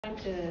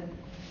To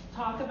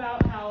talk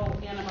about how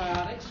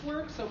antibiotics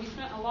work. So we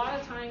spent a lot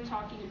of time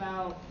talking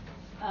about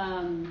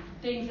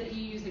things that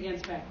you use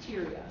against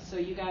bacteria. So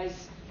you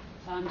guys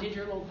did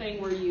your little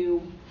thing where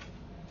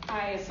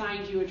I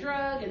assigned you a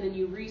drug and then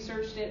you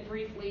researched it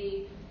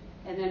briefly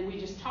and then we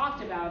just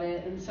talked about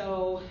it. And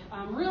so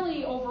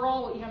really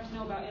overall what you have to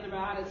know about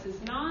antibiotics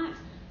is not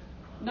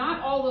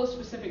all those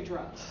specific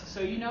drugs. So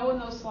you know in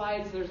those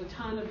slides there's a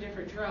ton of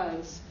different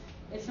drugs.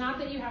 It's not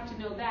that you have to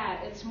know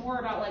that, it's more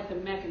about like the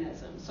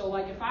mechanism. So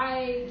like if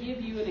I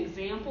give you an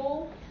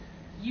example,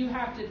 you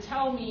have to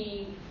tell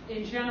me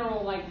in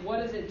general, like what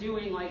is it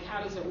doing, like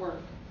how does it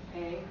work,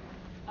 okay?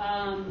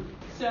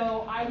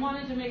 So I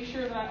wanted to make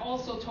sure that I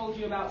also told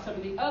you about some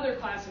of the other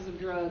classes of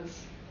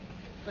drugs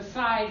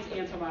besides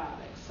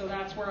antibiotics. So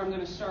that's where I'm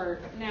going to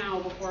start now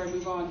before I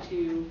move on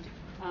to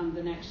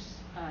the next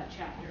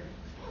chapter.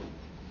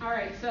 All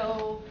right,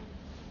 so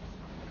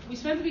we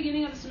spent the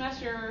beginning of the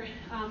semester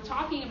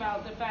talking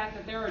about the fact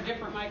that there are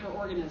different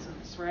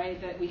microorganisms,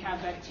 right? That we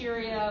have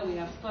bacteria, we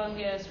have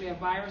fungus, we have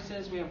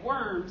viruses, we have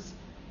worms.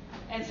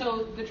 And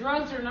so the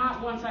drugs are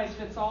not one size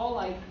fits all.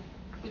 Like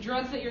the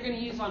drugs that you're going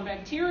to use on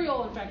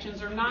bacterial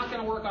infections are not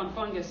going to work on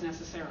fungus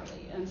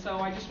necessarily. And so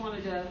I just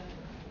wanted to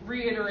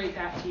reiterate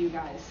that to you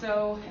guys.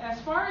 So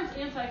as far as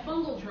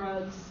antifungal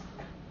drugs,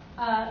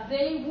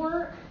 they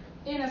work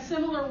in a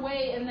similar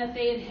way in that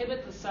they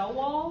inhibit the cell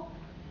wall.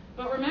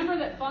 But remember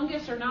that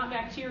fungus are not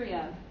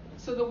bacteria,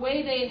 so the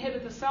way they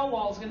inhibit the cell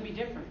wall is going to be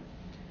different.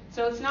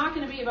 So it's not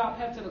going to be about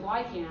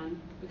peptidoglycan,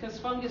 because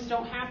fungus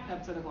don't have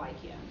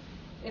peptidoglycan.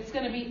 It's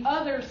going to be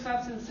other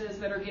substances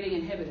that are getting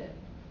inhibited.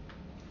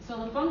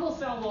 So the fungal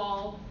cell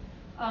wall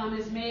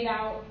is made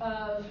out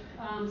of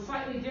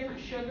slightly different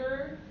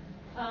sugar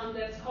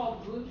that's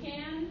called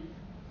glucan.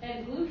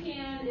 And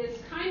glucan is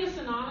kind of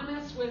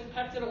synonymous with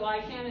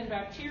peptidoglycan in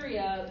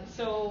bacteria,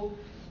 so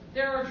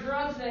there are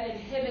drugs that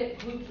inhibit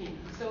glucan.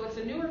 So it's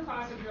a newer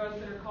class of drugs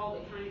that are called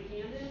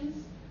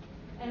echinocandins.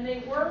 And they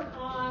work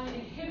on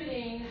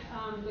inhibiting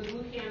the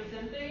glucan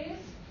synthase.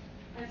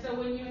 And so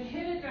when you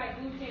inhibit that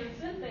glucan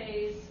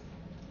synthase,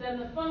 then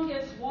the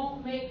fungus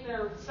won't make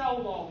their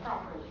cell wall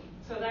properly.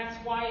 So that's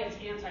why it's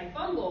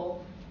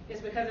antifungal,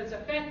 is because it's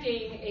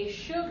affecting a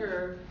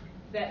sugar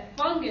that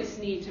fungus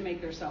need to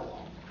make their cell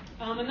wall.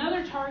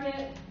 Another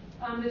target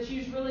that's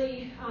used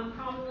really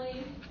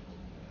commonly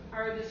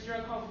are this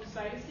drug called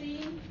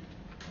cytosine.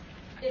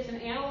 It's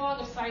an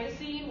analog of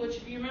cytosine, which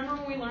if you remember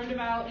when we learned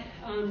about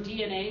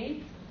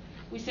DNA,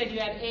 we said you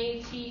had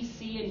A, T,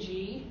 C, and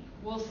G.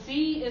 Well,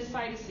 C is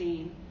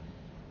cytosine,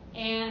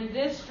 and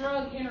this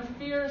drug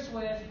interferes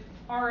with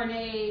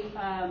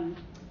RNA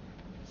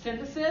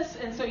synthesis,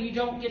 and so you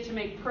don't get to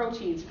make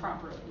proteins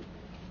properly.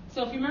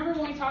 So if you remember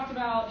when we talked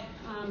about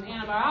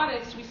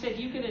antibiotics, we said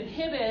you could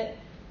inhibit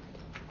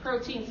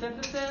protein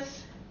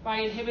synthesis by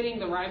inhibiting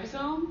the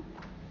ribosome.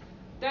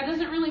 That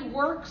doesn't really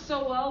work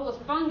so well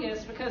with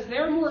fungus because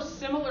they're more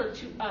similar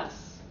to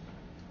us.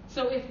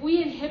 So if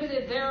we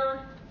inhibited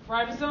their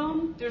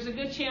ribosome, there's a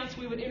good chance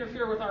we would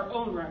interfere with our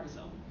own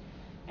ribosome.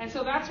 And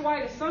so that's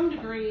why, to some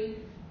degree,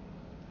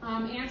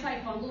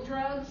 antifungal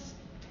drugs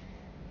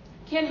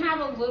can have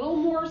a little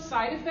more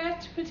side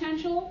effect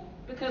potential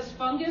because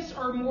fungus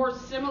are more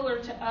similar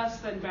to us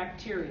than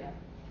bacteria.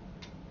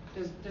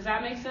 Does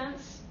that make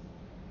sense?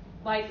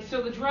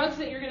 So the drugs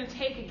that you're going to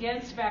take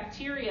against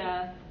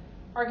bacteria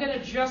are going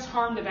to just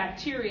harm the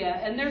bacteria,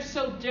 and they're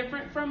so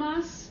different from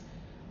us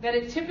that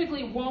it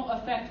typically won't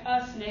affect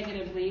us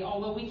negatively,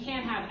 although we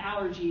can have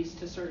allergies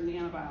to certain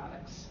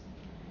antibiotics.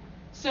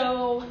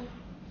 So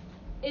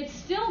it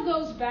still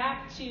goes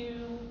back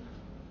to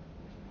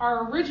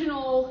our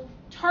original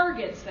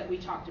targets that we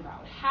talked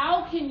about.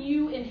 How can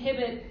you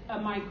inhibit a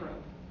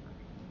microbe?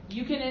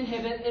 You can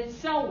inhibit its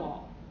cell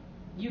wall.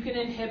 You can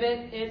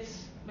inhibit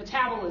its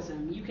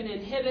metabolism. You can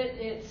inhibit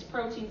its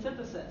protein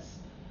synthesis.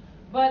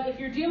 But if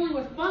you're dealing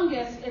with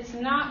fungus, it's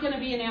not going to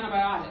be an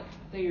antibiotic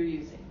that you're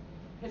using.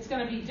 It's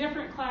going to be a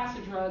different class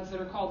of drugs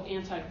that are called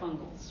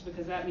antifungals,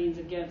 because that means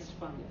against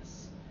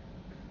fungus.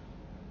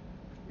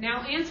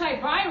 Now,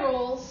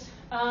 antivirals,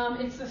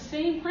 it's the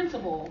same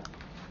principle.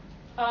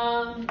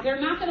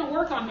 They're not going to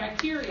work on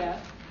bacteria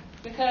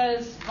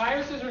because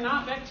viruses are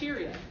not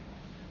bacteria.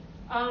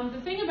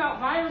 The thing about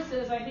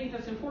viruses, I think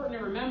that's important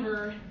to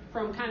remember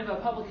from kind of a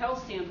public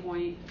health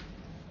standpoint,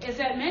 is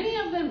that many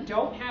of them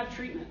don't have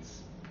treatments.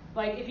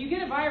 Like, if you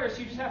get a virus,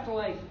 you just have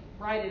to,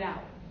 ride it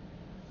out.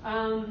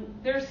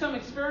 There's some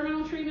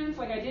experimental treatments,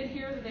 like I did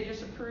hear that they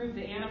just approved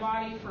the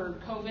antibody for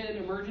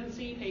COVID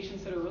emergency,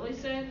 patients that are really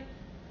sick.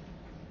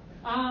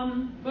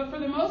 But for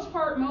the most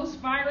part, most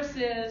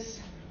viruses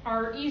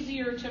are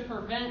easier to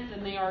prevent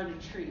than they are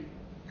to treat.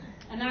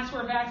 And that's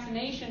where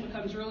vaccination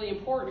becomes really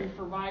important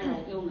for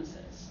viral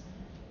illnesses.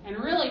 And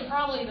really,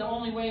 probably the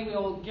only way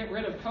we'll get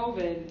rid of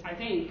COVID, I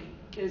think,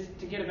 is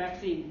to get a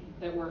vaccine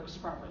that works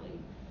properly.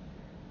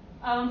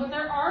 But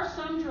there are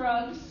some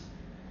drugs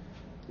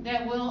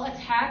that will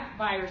attack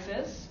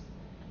viruses.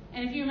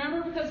 And if you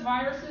remember, because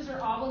viruses are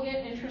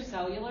obligate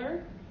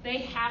intracellular, they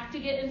have to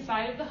get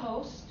inside of the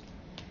host.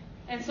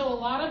 And so a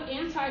lot of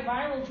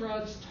antiviral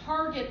drugs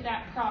target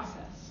that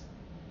process.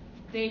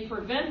 They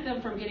prevent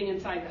them from getting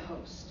inside the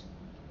host,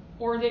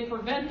 or they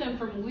prevent them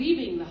from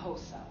leaving the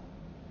host cell.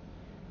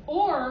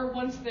 Or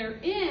once they're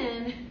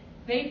in,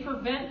 they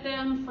prevent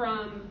them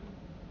from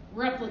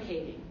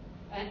replicating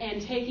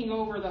and taking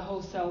over the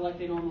host cell like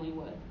they normally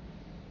would.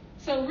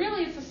 So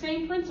really it's the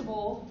same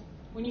principle.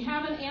 When you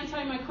have an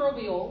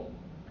antimicrobial,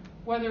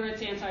 whether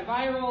it's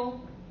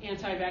antiviral,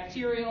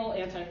 antibacterial,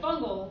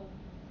 antifungal,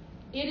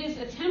 it is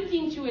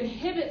attempting to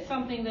inhibit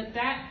something that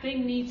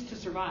thing needs to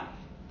survive.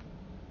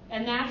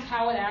 And that's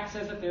how it acts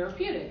as a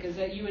therapeutic, is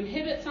that you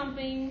inhibit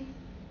something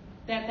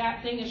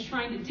that thing is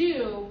trying to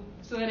do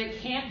so that it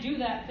can't do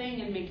that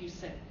thing and make you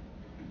sick.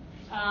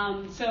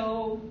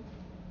 So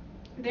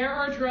there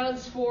are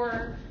drugs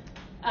for,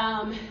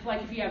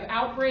 like if you have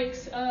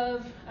outbreaks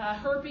of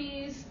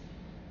herpes,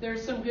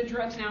 there's some good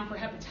drugs now for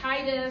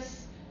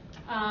hepatitis.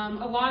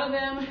 A lot of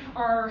them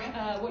are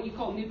what you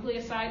call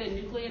nucleoside and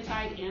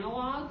nucleotide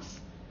analogs.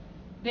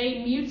 They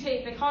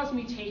mutate, they cause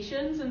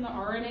mutations in the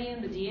RNA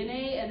and the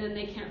DNA, and then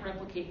they can't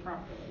replicate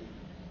properly.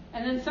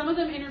 And then some of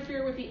them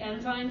interfere with the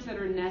enzymes that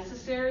are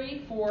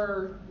necessary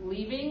for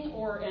leaving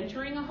or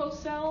entering a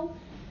host cell.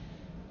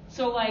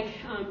 So like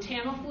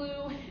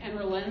Tamiflu and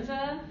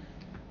Relenza,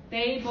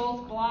 they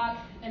both block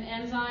an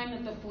enzyme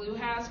that the flu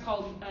has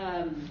called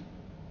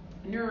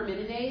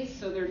neuraminidase,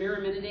 so they're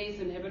neuraminidase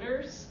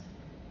inhibitors.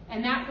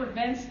 And that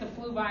prevents the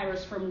flu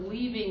virus from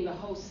leaving the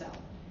host cell.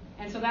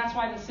 And so that's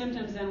why the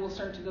symptoms then will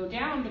start to go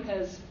down,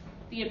 because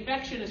the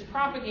infection is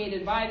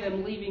propagated by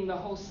them leaving the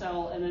host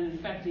cell and then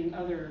infecting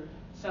other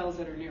cells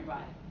that are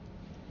nearby.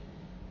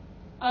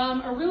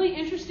 A really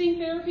interesting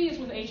therapy is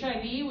with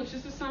HIV, which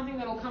this is something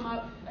that will come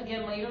up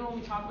again later when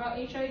we talk about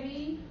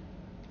HIV.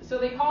 So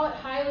they call it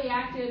highly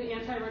active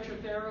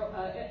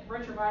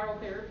antiretroviral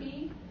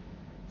therapy.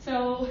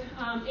 So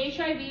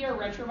HIV are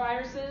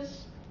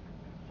retroviruses.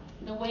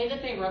 The way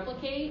that they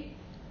replicate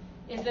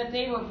is that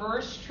they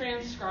reverse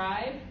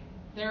transcribe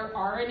their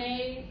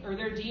RNA or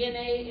their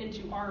DNA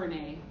into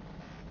RNA.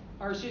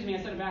 Or excuse me,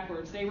 I said it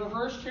backwards. They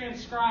reverse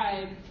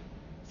transcribe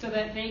so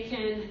that they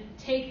can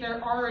take their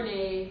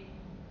RNA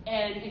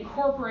and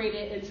incorporate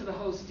it into the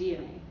host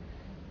DNA.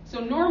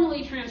 So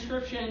normally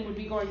transcription would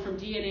be going from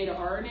DNA to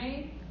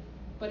RNA,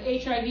 but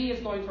HIV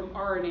is going from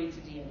RNA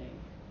to DNA.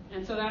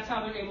 And so that's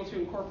how they're able to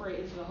incorporate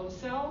into the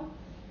host cell.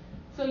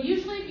 So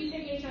usually if you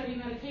take HIV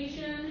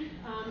medication,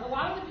 a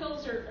lot of the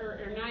pills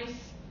are nice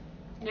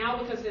now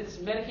because it's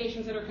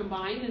medications that are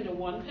combined into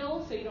one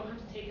pill, so you don't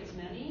have to take as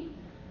many.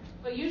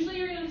 But usually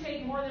you're going to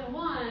take more than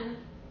one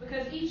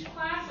because each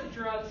class of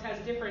drugs has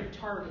different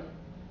target.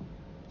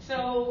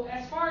 So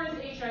as far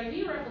as HIV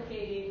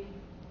replicating,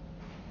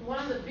 one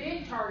of the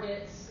big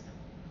targets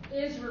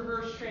is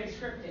reverse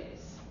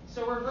transcriptase.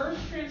 So reverse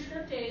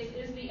transcriptase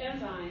is the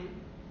enzyme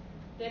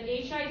that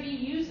HIV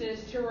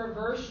uses to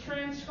reverse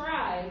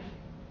transcribe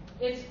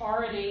its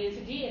RNA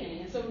into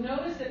DNA. And so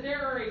notice that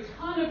there are a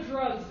ton of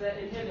drugs that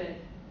inhibit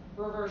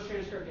reverse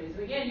transcriptase.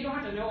 And again, you don't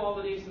have to know all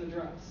the names of the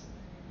drugs.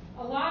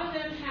 A lot of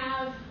them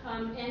have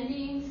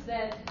endings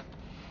that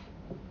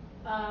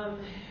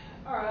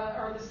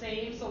are the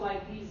same. So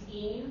like these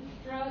ENE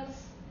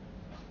drugs,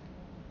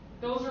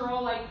 those are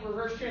all like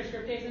reverse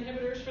transcriptase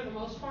inhibitors for the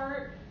most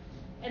part.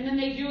 And then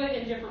they do it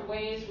in different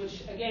ways,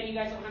 which again, you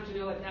guys don't have to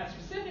know it that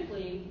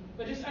specifically,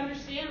 but just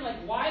understand like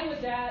why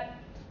would that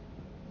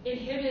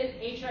inhibit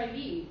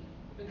HIV?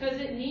 Because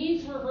it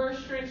needs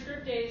reverse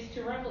transcriptase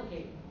to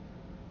replicate.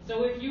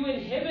 So if you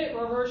inhibit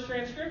reverse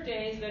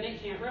transcriptase, then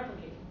it can't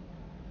replicate.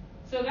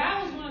 So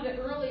that was one of the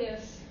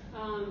earliest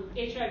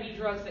HIV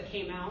drugs that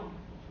came out.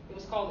 It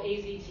was called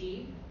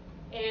AZT,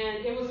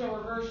 and it was a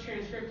reverse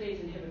transcriptase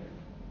inhibitor.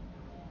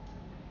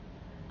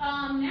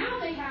 Now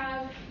they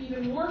have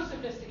even more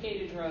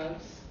sophisticated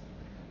drugs.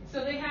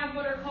 So they have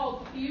what are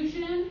called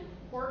fusion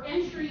or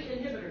entry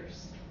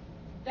inhibitors.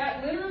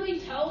 That literally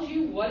tells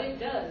you what it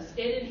does.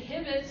 It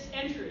inhibits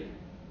entry.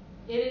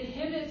 It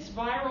inhibits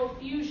viral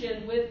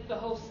fusion with the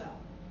host cell.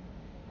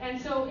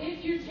 And so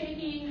if you're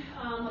taking,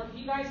 like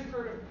you guys have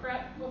heard of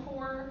PrEP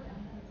before,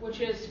 which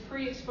is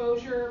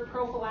pre-exposure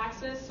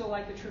prophylaxis, so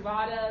like the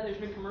Truvada, there's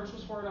been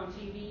commercials for it on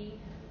TV.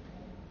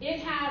 It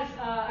has,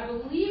 I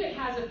believe it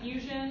has a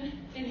fusion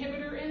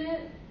inhibitor in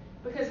it,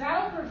 because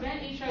that'll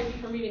prevent HIV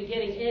from even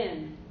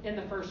getting in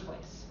the first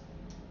place.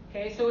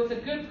 Okay, so it's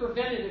a good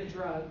preventative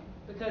drug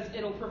because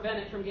it'll prevent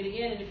it from getting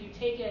in, and if you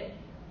take it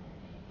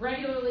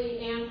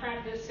regularly and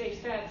practice safe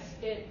steps,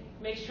 it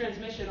makes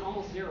transmission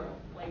almost zero,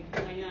 like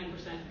 99%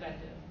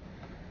 effective.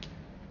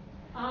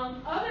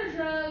 Other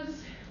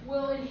drugs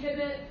will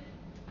inhibit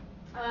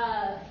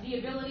the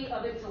ability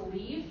of it to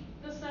leave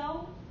the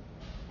cell.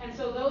 And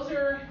so those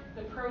are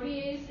the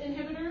protease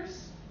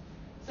inhibitors.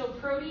 So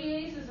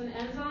protease is an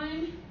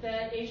enzyme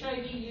that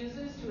HIV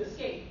uses to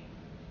escape.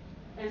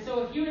 And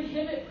so if you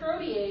inhibit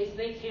protease,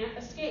 they can't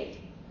escape.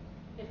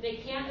 If they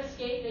can't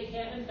escape, they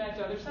can't infect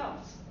other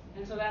cells.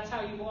 And so that's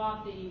how you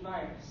block the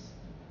virus.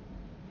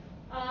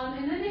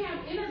 And then they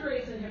have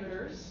integrase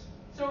inhibitors.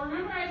 So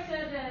remember I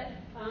said that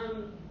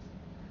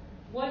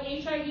what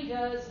HIV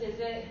does is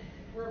it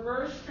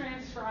reverse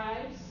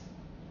transcribes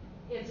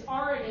its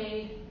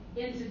RNA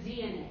into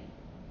DNA.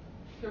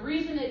 The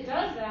reason it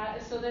does that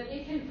is so that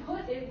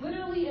it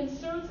literally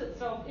inserts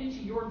itself into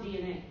your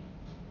DNA.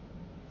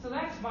 So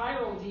that's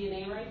viral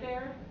DNA right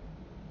there.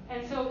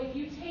 And so if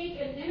you take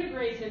an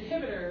integrase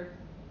inhibitor,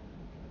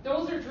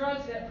 those are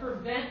drugs that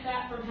prevent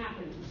that from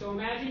happening. So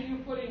imagine you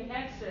putting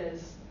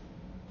X's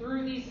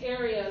through these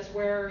areas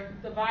where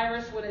the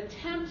virus would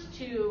attempt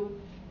to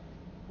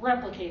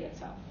replicate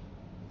itself.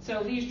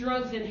 So these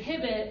drugs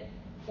inhibit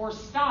or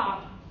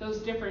stop those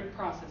different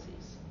processes.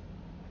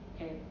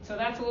 Okay, so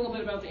that's a little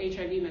bit about the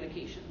HIV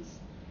medications.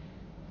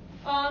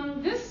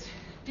 This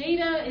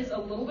data is a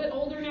little bit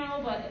older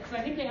now, but because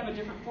I think they have a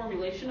different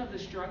formulation of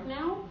this drug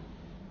now.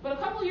 But a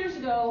couple years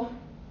ago,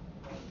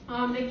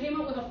 they came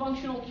up with a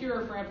functional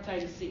cure for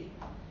hepatitis C.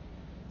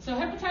 So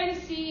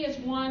hepatitis C is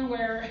one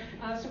where,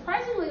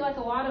 surprisingly, like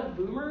a lot of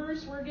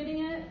boomers were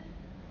getting it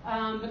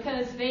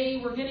because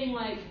they were getting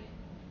like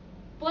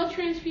blood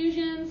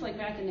transfusions like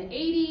back in the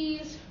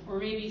 80s, or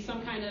maybe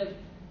some kind of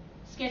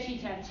sketchy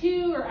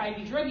tattoo or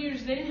IV drug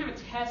users. They didn't have a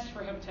test for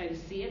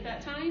hepatitis C at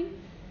that time.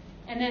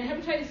 And then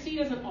hepatitis C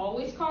doesn't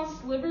always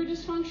cause liver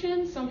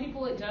dysfunction. Some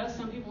people it does,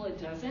 some people it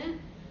doesn't.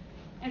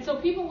 And so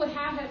people would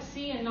have hep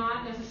C and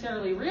not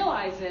necessarily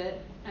realize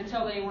it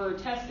until they were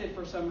tested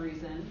for some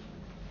reason.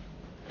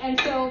 And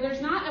so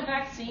there's not a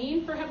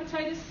vaccine for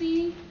hepatitis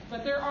C,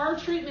 but there are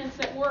treatments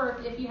that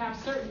work if you have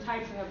certain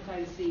types of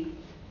hepatitis C.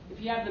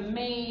 If you have the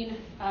main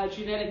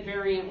genetic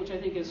variant, which I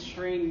think is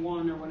strain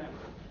 1 or whatever.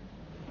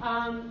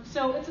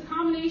 So it's a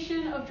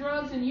combination of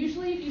drugs, and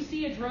usually if you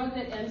see a drug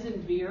that ends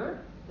in vir,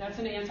 that's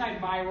an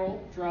antiviral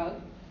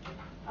drug.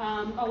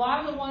 A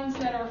lot of the ones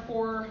that are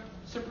for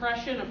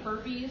suppression of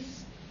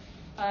herpes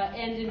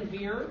end in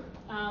vir,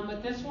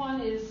 but this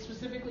one is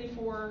specifically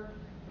for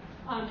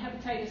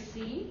hepatitis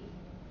C.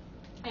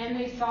 And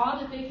they saw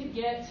that they could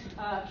get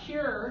a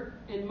cure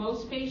in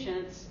most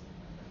patients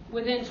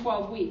within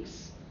 12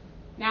 weeks.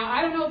 Now,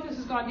 I don't know if this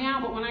has gone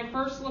down, but when I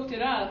first looked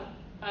it up,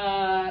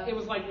 it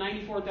was like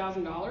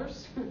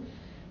 $94,000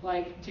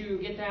 like to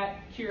get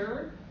that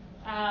cure.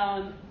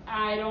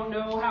 I don't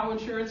know how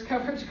insurance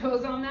coverage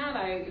goes on that.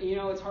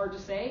 It's hard to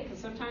say because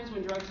sometimes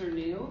when drugs are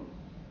new,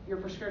 your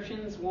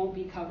prescriptions won't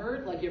be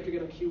covered. Like you have to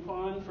get a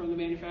coupon from the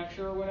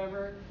manufacturer or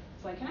whatever.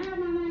 It's like, can I have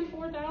my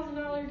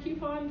 $94,000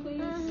 coupon,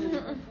 please?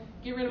 And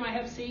get rid of my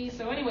hep C.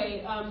 So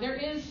anyway, there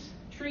is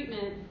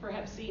treatment for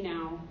hep C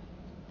now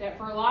that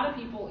for a lot of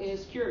people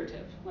is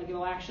curative. Like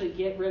it'll actually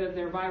get rid of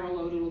their viral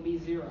load. It'll be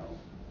 0.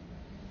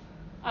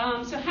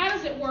 So how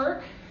does it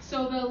work?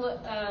 So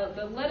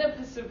the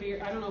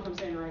ledipasvir, I don't know if I'm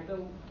saying it right,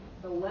 the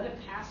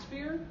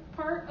ledipasvir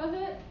part of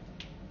it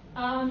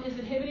is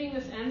inhibiting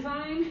this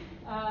enzyme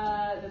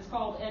that's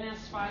called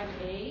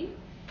NS5A,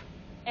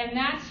 and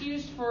that's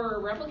used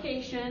for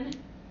replication,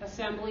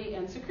 assembly,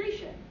 and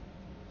secretion.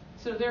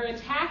 So they're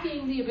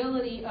attacking the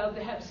ability of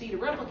the hep C to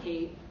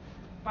replicate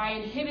by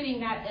inhibiting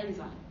that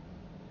enzyme.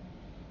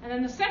 And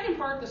then the second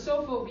part, the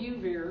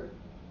sofosbuvir,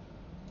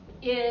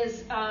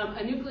 is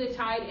a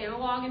nucleotide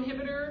analog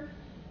inhibitor.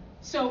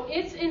 So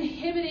it's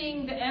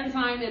inhibiting the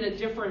enzyme in a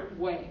different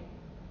way.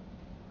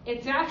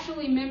 It's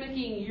actually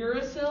mimicking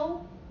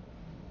uracil,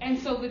 and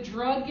so the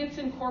drug gets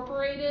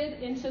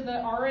incorporated into the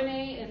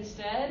RNA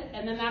instead,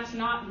 and then that's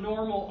not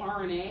normal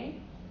RNA,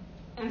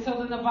 and so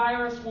then the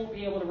virus won't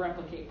be able to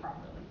replicate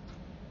properly.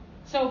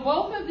 So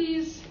both of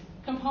these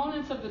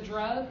components of the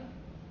drug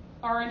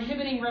are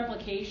inhibiting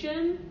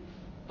replication,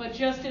 but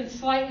just in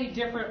slightly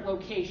different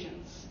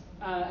locations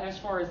as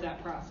far as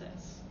that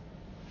process.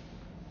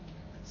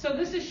 So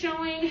this is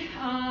showing,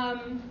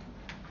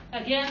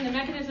 again, the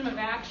mechanism of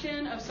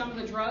action of some of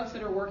the drugs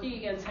that are working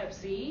against hep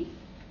C.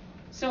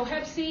 So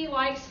hep C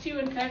likes to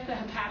infect the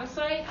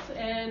hepatocytes,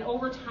 and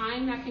over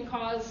time that can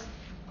cause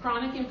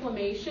chronic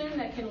inflammation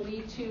that can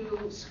lead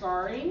to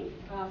scarring,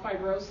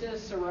 fibrosis,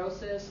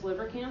 cirrhosis,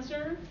 liver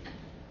cancer.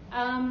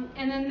 And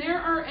then there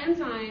are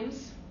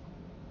enzymes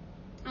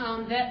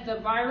that the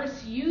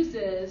virus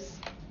uses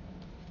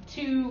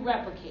to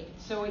replicate.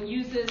 So it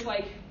uses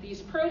like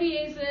these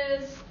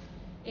proteases,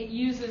 it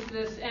uses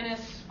this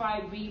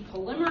NS5B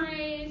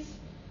polymerase,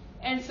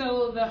 and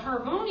so the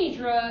Harvoni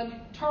drug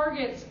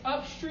targets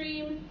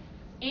upstream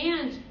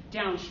and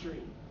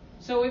downstream.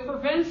 So it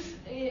prevents,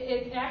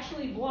 it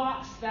actually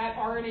blocks that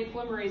RNA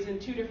polymerase in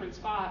 2 different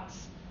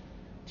spots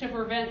to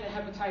prevent the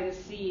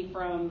hepatitis C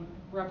from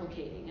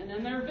replicating. And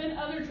then there have been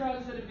other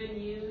drugs that have been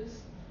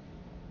used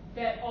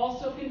that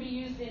also can be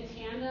used in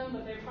tandem,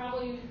 but they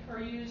probably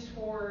are used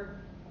for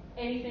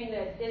anything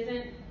that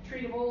isn't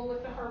treatable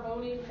with the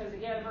Harvoni, because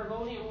again,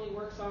 Harvoni only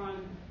works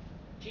on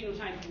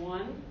genotype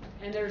 1,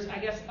 and there's, I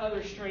guess,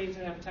 other strains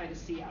of hepatitis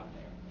C out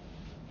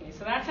there. Okay,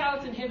 so that's how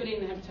it's inhibiting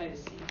the hepatitis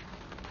C.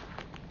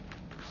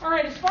 All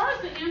right, as far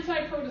as the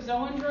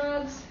anti-protozoan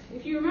drugs,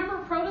 if you remember,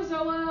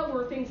 protozoa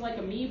were things like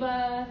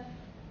amoeba,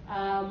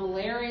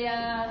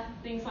 malaria,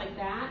 things like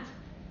that.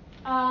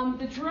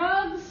 The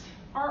drugs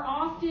are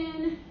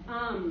often,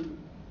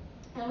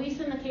 at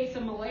least in the case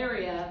of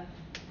malaria,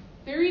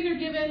 they're either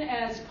given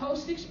as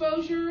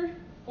post-exposure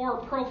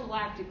or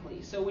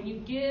prophylactically. So when you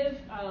give,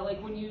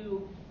 like when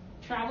you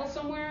travel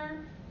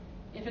somewhere,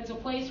 if it's a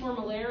place where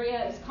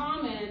malaria is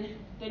common,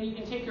 then you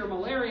can take your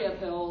malaria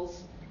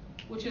pills,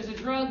 which is a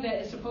drug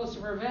that is supposed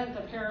to prevent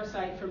the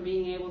parasite from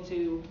being able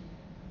to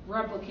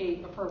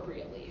replicate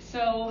appropriately.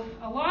 So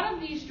a lot of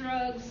these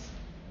drugs,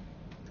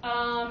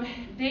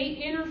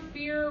 they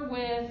interfere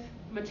with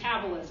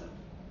metabolism.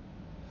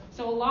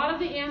 So a lot of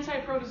the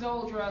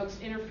antiprotozoal drugs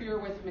interfere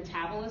with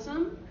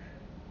metabolism,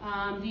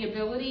 the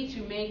ability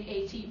to make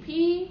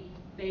ATP,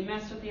 they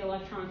mess with the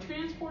electron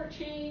transport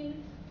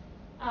chain,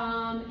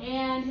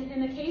 and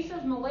in the case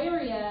of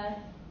malaria,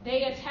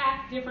 they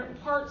attack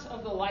different parts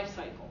of the life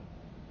cycle.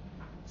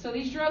 So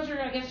these drugs are,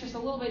 I guess, just a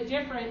little bit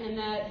different in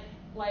that,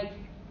 like,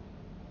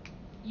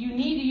 you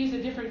need to use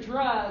a different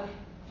drug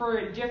for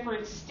a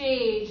different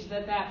stage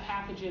that that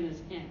pathogen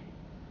is in.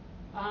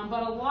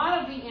 But a lot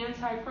of the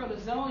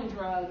antiprotozoan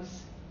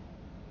drugs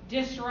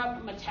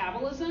disrupt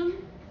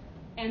metabolism,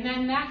 and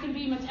then that can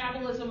be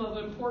metabolism of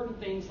important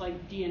things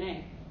like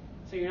DNA.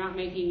 So you're not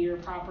making your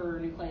proper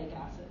nucleic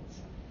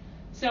acids.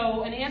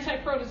 So an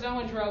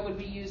antiprotozoan drug would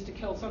be used to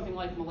kill something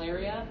like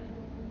malaria,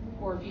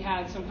 or if you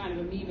had some kind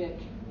of amoebic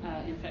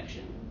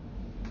infection.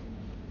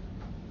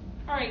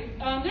 All right,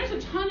 there's a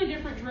ton of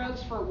different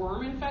drugs for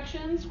worm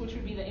infections, which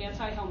would be the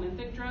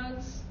antihelminthic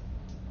drugs.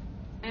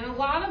 And a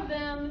lot of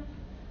them,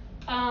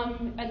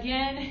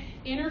 again,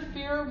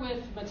 interfere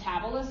with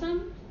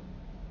metabolism.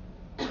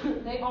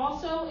 They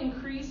also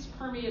increase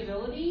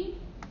permeability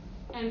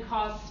and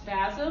cause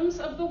spasms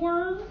of the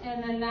worm,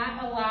 and then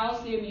that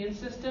allows the immune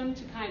system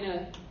to kind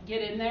of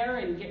get in there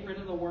and get rid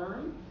of the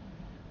worm.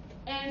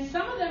 And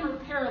some of them are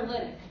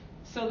paralytic,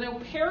 so they'll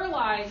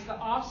paralyze the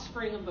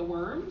offspring of the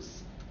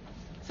worms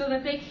so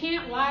that they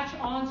can't latch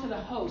onto the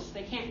host.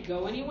 They can't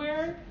go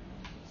anywhere,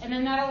 and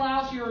then that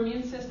allows your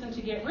immune system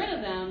to get rid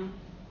of them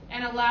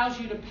and allows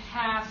you to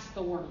pass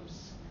the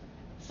worms.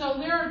 So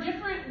there are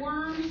different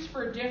worms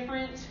for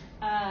different,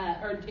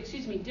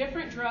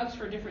 different drugs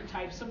for different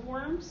types of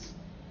worms.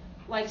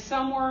 Like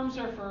some worms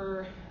are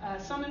for,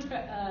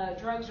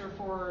 drugs are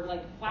for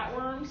like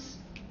flatworms,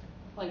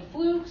 like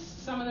flukes.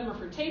 Some of them are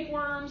for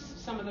tapeworms.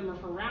 Some of them are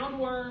for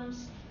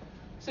roundworms.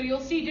 So you'll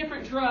see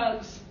different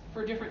drugs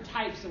for different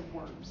types of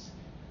worms.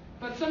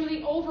 But some of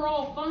the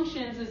overall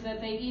functions is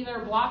that they either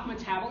block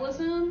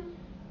metabolism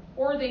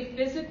or they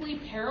physically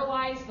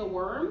paralyze the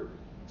worm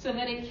so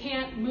that it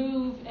can't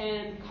move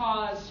and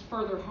cause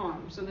further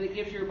harm, so that it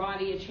gives your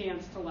body a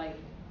chance to like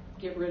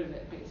get rid of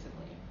it, basically.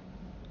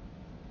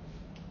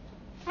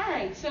 All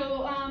right,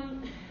 so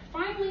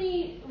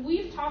finally,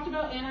 we've talked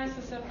about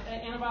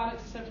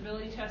antibiotic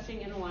susceptibility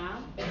testing in the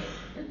lab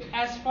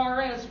as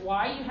far as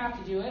why you have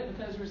to do it,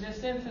 because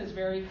resistance is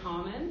very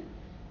common.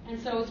 And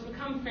so it's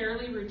become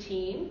fairly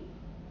routine,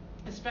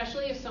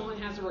 especially if someone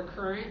has a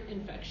recurrent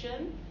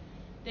infection,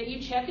 that you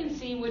check and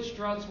see which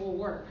drugs will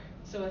work.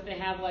 So if they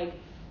have like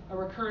a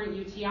recurrent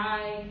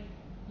UTI,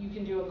 you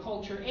can do a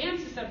culture and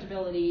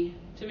susceptibility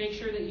to make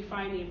sure that you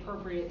find the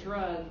appropriate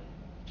drug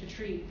to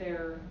treat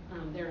their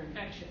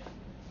infection.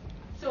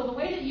 So the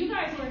way that you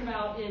guys learned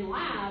about in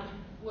lab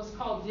was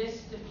called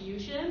disc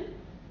diffusion.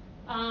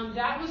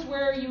 That was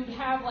where you'd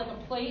have like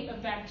a plate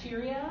of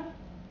bacteria,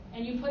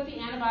 and you put the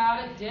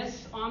antibiotic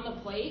discs on the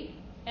plate,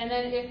 and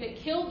then if it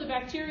killed the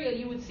bacteria,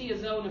 you would see a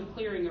zone of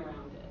clearing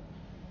around it.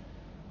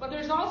 But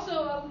there's also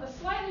a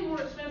slightly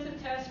more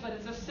expensive test, but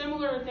it's a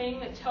similar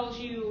thing that tells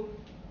you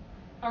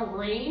a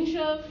range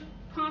of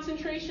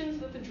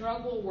concentrations that the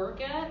drug will work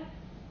at,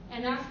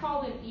 and that's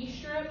called an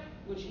E-strip,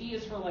 which E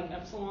is for like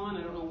epsilon,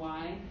 I don't know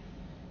why.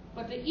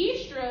 But the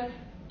E-strip,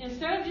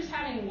 instead of just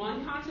having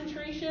one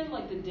concentration,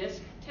 like the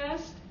disc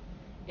test,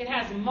 it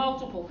has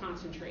multiple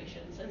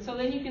concentrations. And so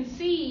then you can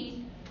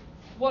see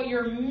what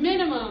your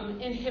minimum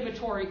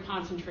inhibitory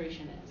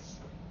concentration is.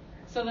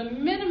 So the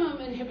minimum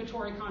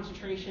inhibitory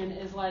concentration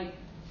is like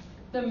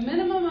the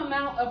minimum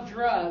amount of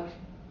drug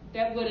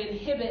that would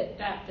inhibit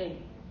that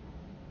thing.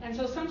 And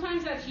so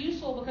sometimes that's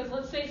useful because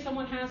let's say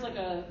someone has like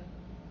a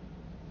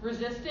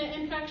resistant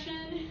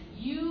infection,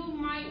 you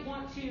might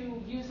want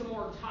to use a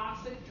more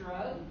toxic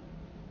drug,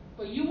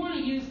 but you want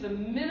to use the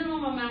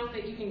minimum amount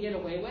that you can get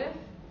away with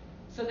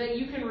so that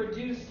you can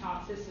reduce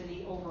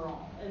toxicity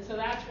overall. And so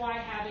that's why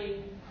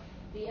having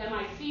the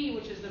MIC,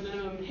 which is the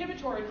minimum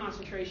inhibitory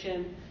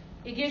concentration,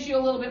 it gives you a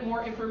little bit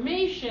more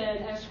information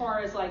as far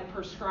as like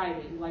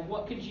prescribing, like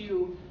what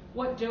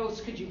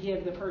dose could you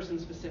give the person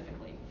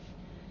specifically.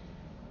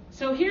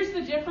 So here's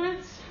the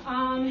difference.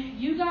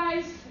 You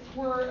guys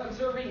were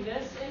observing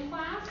this in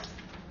class.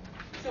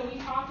 So we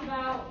talked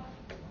about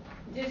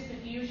disc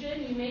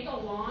diffusion. You make a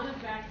lawn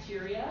of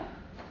bacteria.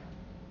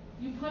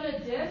 You put a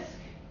disc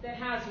that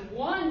has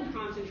one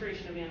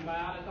concentration of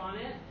antibiotic on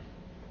it.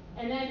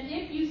 And then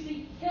if you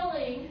see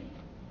killing,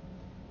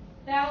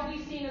 that will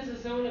be seen as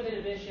a zone of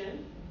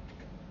inhibition.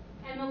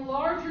 And the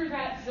larger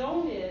that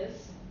zone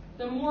is,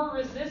 the more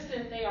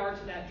resistant they are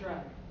to that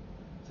drug.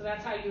 So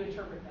that's how you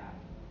interpret that.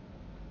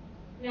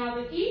 Now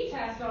the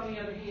E-test, on the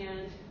other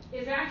hand,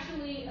 is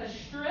actually a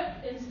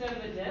strip instead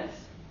of a disc.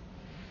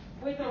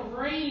 with a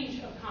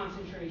range of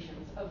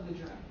concentrations of the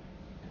drug.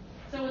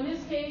 So in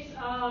this case,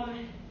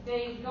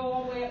 they go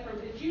all the way up from,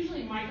 it's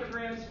usually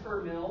micrograms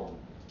per mil.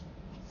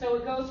 So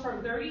it goes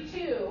from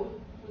 32,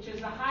 which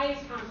is the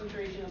highest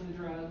concentration of the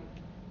drug,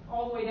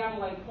 all the way down to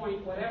like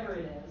point whatever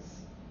it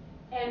is.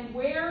 And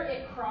where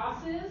it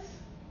crosses,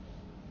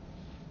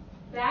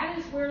 that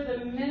is where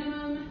the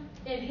minimum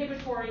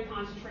inhibitory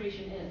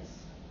concentration is.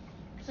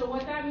 So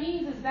what that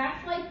means is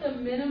that's like the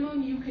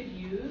minimum you could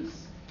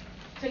use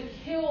to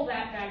kill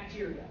that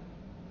bacteria.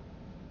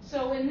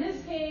 So in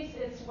this case,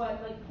 it's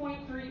what, like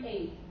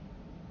 0.38.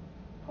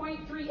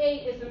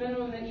 0.38 is the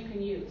minimum that you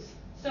can use.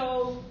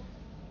 So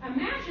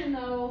imagine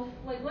though,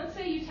 like let's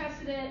say you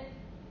tested it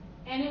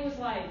and it was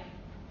like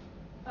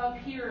up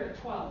here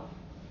at 12.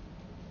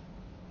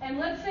 And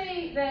let's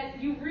say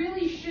that you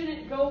really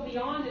shouldn't go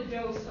beyond a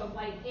dose of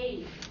like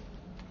 8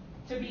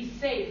 to be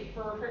safe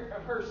for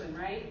a person,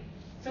 right?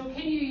 So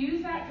can you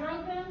use that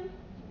drug then?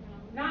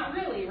 No. Not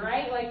really,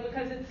 right? Like,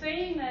 because it's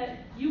saying that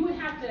you would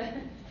have to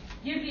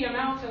give the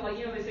amount to, like,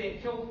 you know, they say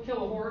kill a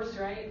horse,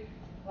 right?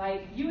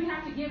 Like, you would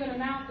have to give an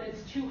amount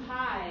that's too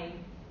high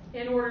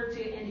in order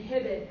to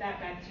inhibit that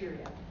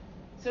bacteria.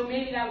 So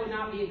maybe that would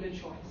not be a good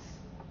choice.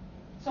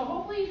 So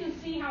hopefully you can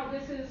see how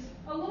this is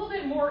a little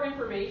bit more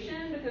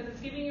information because it's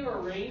giving you a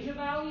range of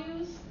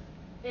values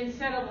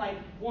instead of like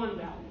one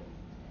value.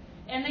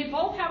 And they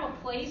both have a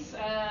place.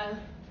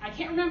 I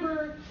can't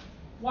remember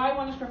why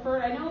one is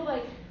preferred. I know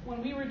like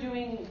when we were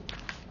doing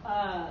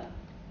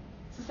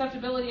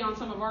susceptibility on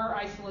some of our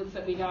isolates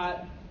that we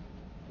got,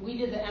 we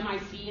did the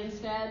MIC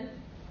instead.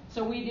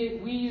 So we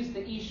used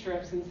the E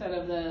strips instead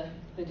of the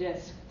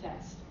disc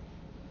test.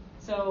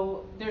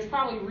 So there's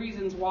probably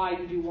reasons why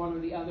you do one or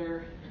the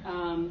other.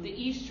 The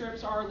E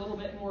strips are a little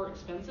bit more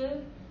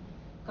expensive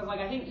because like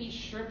I think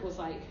each strip was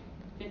like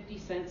 50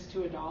 cents to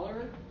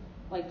 $1,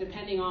 like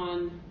depending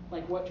on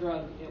like what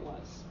drug it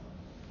was.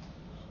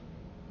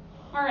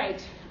 All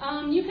right,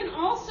 you can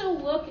also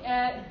look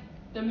at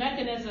the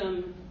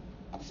mechanism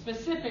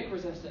specific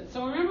resistance.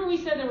 So remember we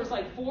said there was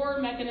like 4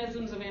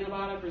 mechanisms of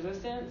antibiotic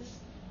resistance.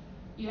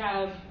 You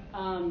have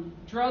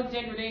drug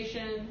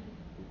degradation,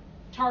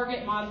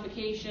 target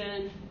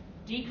modification,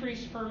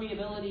 decreased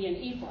permeability, and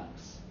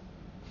efflux.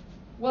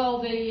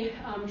 Well, the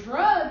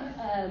drug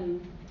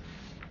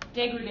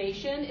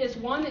degradation is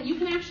one that you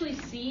can actually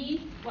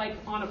see like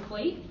on a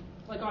plate,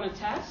 like on a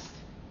test.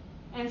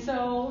 And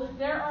so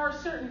there are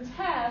certain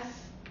tests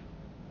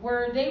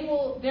where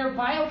they're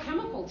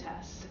biochemical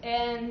tests,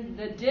 and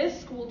the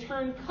disc will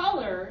turn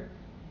color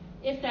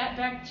if that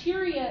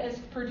bacteria is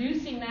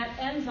producing that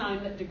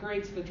enzyme that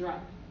degrades the drug.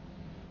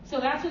 So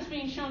that's what's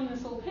being shown in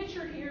this little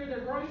picture here.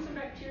 They're growing some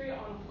bacteria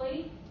on a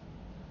plate,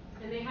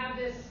 and they have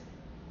this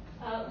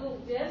little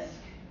disc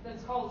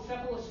that's called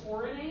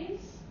cephalosporinase,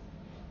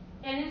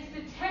 and it's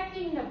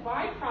detecting the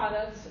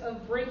byproducts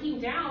of breaking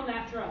down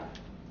that drug.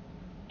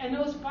 And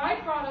those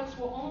byproducts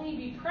will only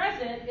be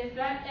present if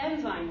that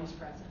enzyme was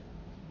present.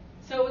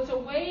 So it's a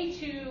way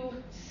to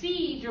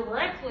see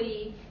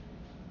directly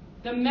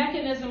the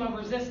mechanism of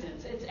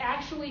resistance. It's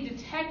actually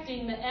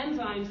detecting the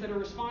enzymes that are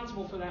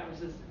responsible for that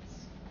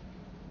resistance.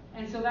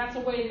 And so that's a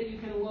way that you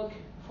can look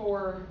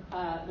for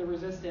the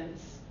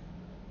resistance,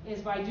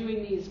 is by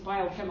doing these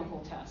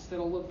biochemical tests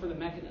that'll look for the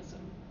mechanism.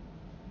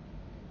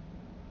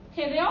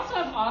 Okay, they also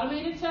have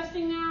automated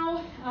testing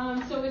now.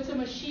 So it's a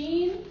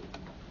machine,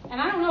 and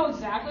I don't know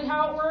exactly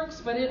how it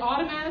works, but it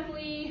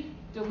automatically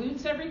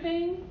dilutes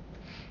everything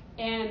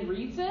and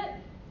reads it,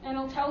 and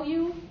it'll tell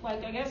you,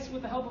 like I guess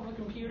with the help of a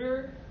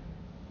computer,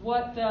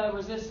 what the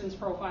resistance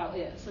profile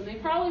is. And they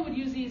probably would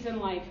use these in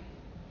like,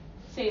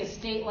 say, a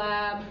state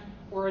lab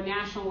or a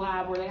national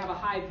lab where they have a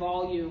high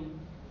volume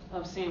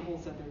of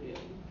samples that they're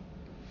doing.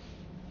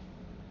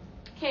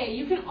 Okay,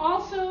 you can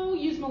also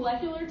use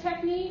molecular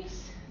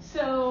techniques.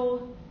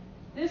 So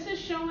this is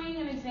showing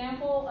an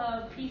example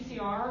of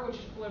PCR, which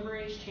is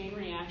polymerase chain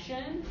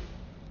reaction.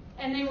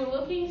 And they were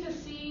looking to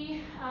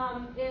see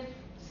if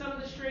some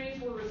of the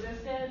strains were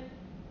resistant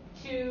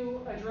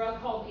to a drug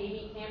called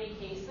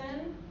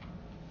amikacin.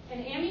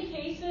 And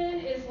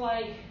amikacin is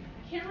like,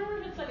 I can't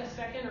remember if it's like a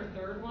second or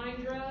third line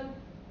drug,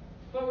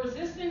 but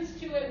resistance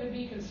to it would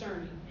be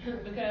concerning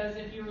because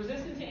if you're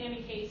resistant to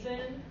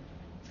amikacin,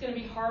 it's going to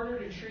be harder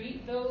to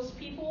treat those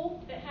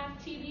people that have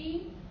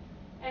TB.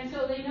 And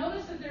so they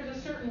noticed that there's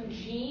a certain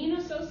gene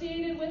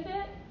associated with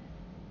it.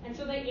 And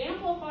so they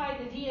amplified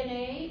the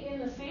DNA in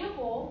the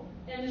sample,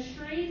 and the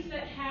strains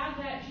that have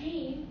that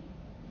gene,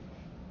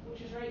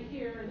 which is right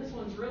here, and this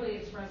one's really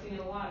expressing it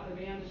a lot, the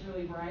band is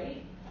really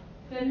bright,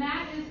 then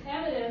that is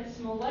evidence,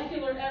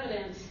 molecular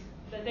evidence,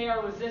 that they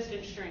are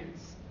resistant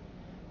strains.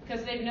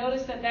 Because they've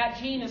noticed that that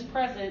gene is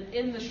present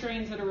in the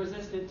strains that are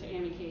resistant to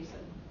amikacin.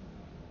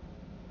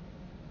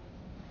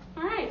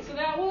 All right, so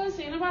that was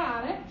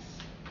antibiotics.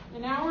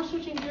 And now we're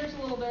switching gears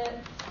a little bit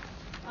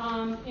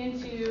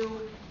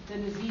into the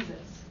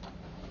diseases.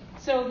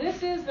 So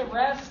this is the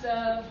rest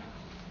of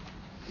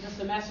the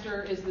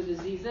semester is the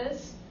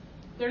diseases.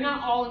 They're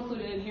not all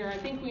included in here. I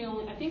think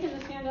in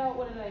this handout,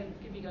 what did I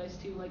give you guys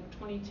to? Like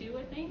 22,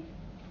 I think?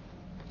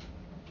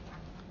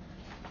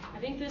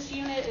 think this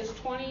unit is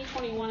 20,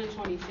 21, and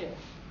 22.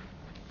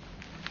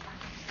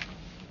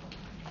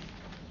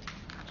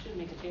 Should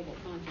make a table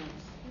of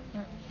contents.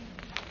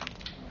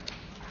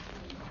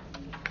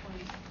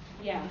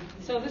 Yeah,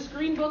 so this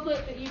green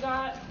booklet that you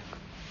got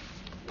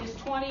is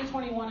 20,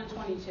 21, and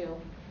 22.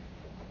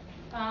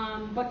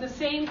 But the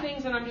same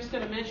things that I'm just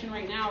going to mention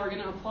right now are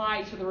going to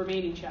apply to the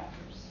remaining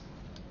chapters.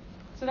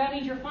 So that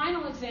means your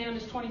final exam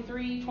is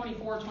 23,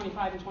 24,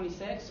 25, and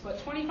 26, but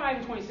 25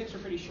 and 26 are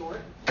pretty short.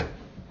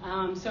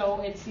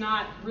 So it's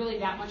not really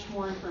that much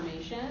more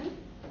information.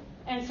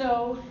 And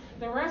so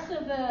the rest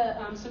of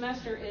the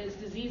semester is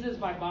diseases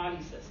by body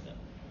system.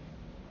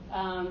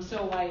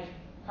 So like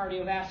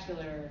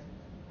cardiovascular,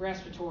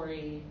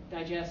 respiratory,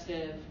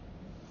 digestive,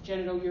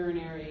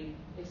 genitourinary,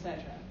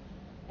 etc.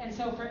 And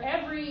so for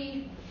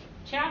every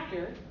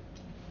chapter,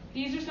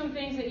 these are some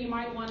things that you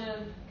might want to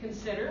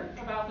consider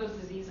about those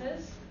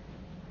diseases.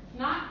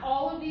 Not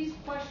all of these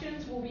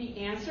questions will be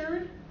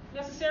answered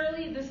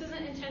necessarily. This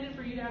isn't intended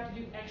for you to have to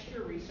do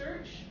extra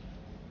research.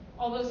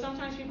 Although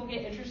sometimes people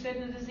get interested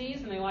in the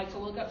disease and they like to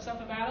look up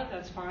stuff about it,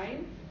 that's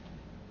fine.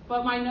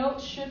 But my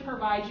notes should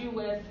provide you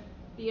with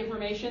the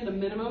information, the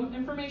minimum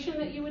information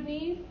that you would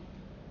need.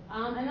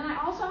 And then I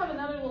also have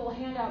another little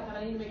handout that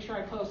I need to make sure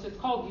I post. It's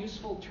called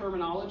Useful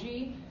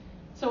Terminology.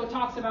 So it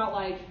talks about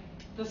like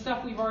the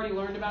stuff we've already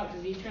learned about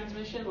disease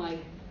transmission, like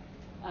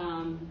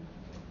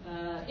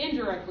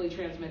indirectly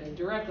transmitted,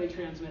 directly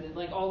transmitted,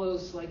 like all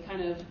those like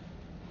kind of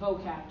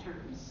vocab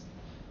terms.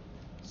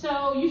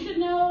 So you should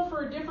know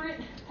for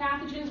different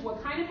pathogens,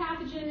 what kind of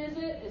pathogen is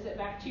it? Is it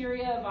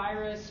bacteria,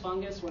 virus,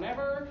 fungus,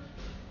 whatever?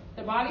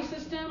 The body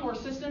system or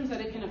systems that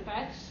it can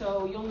affect.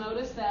 So you'll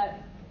notice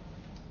that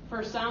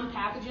for some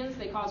pathogens,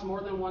 they cause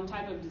more than one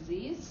type of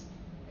disease.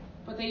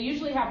 But they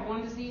usually have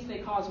one disease they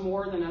cause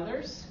more than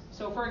others.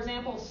 So for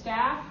example,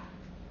 staph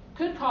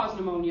could cause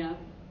pneumonia,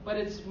 but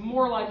it's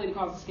more likely to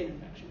cause a skin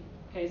infection.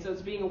 Okay, so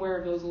it's being aware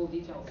of those little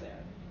details there.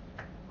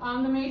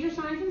 The major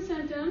signs and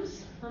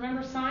symptoms.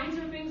 Remember, signs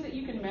are things that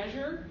you can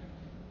measure.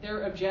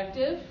 They're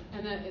objective,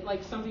 and that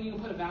like something you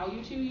can put a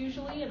value to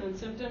usually, and then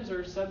symptoms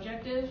are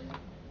subjective.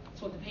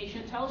 It's what the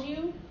patient tells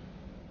you.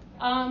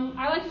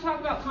 I like to talk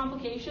about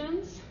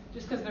complications,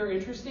 just because they're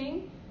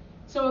interesting.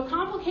 So a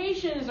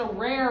complication is a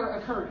rare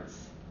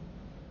occurrence.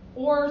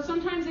 Or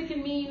sometimes it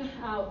can mean,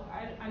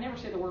 I never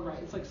say the word right,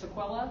 it's like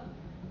sequela,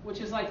 which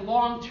is like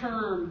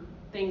long-term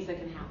things that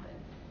can happen.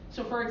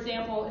 So for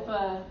example,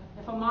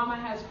 if a mama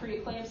has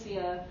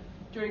preeclampsia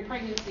during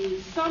pregnancy,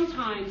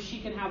 sometimes she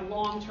can have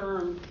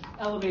long-term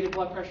elevated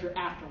blood pressure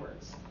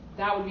afterwards.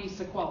 That would be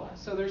sequela.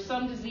 So there's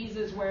some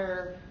diseases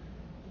where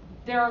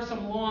there are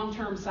some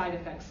long-term side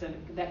effects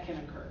that can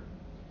occur.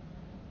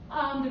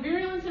 The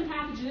virulence and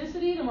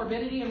pathogenicity, the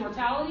morbidity and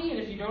mortality, and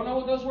if you don't know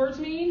what those words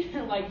mean,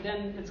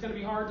 then it's going to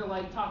be hard to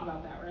talk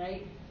about that,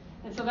 right?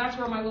 And so that's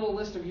where my little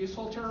list of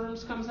useful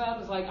terms comes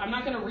up. Is I'm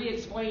not going to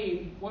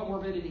re-explain what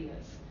morbidity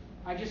is.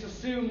 I just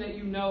assume that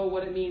you know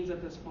what it means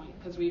at this point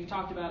because we've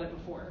talked about it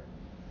before.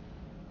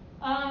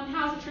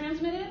 How's it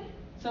transmitted?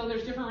 So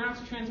there's different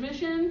routes of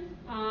transmission.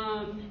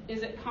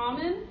 Is it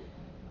common?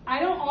 I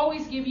don't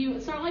always give you,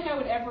 it's not like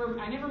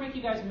I never make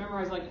you guys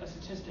memorize a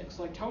statistics.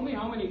 Tell me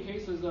how many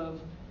cases of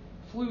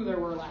flu there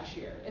were last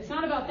year. It's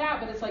not about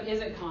that, but it's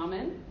is it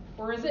common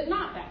or is it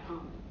not that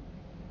common?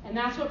 And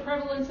that's what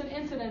prevalence and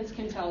incidence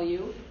can tell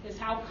you, is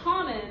how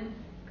common,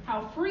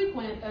 how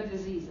frequent a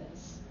disease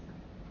is.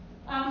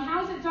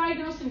 How is it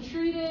diagnosed and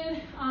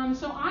treated?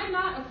 So I'm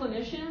not a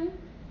clinician.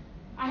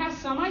 I have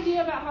some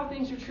idea about how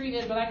things are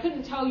treated, but I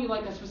couldn't tell you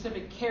a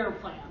specific care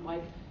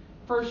plan.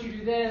 First you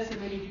do this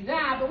and then you do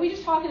that, but we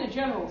just talk in a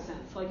general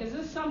sense. Is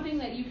this something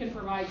that you can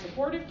provide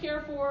supportive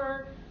care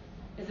for?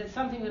 Is it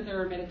something that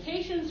there are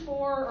medications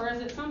for? Or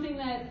is it something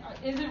that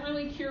isn't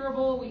really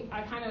curable?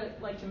 I kind of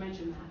like to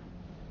mention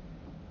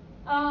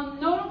that.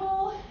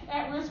 Notable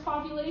at-risk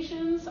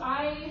populations,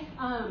 I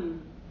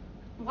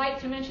like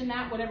to mention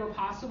that whenever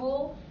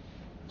possible,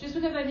 just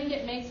because I think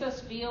it makes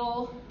us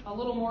feel a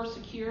little more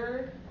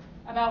secure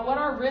about what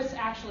our risks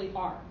actually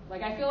are.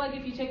 I feel like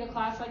if you take a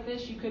class like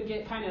this, you could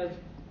get kind of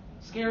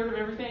scared of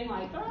everything,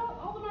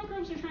 all the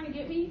microbes are trying to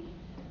get me.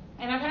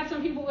 And I've had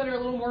some people that are a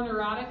little more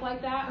neurotic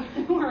like that,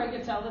 where I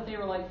could tell that they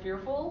were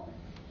fearful.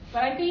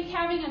 But I think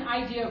having an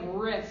idea of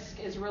risk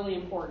is really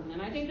important.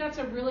 And I think that's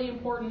a really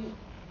important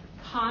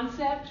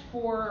concept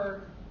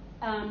for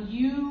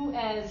you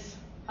as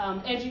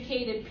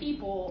educated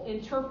people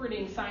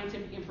interpreting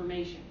scientific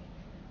information.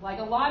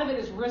 A lot of it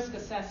is risk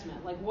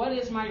assessment. What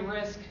is my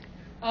risk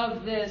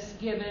of this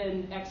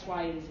given X,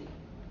 Y, and Z?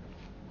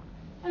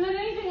 And then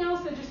anything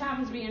else that just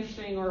happens to be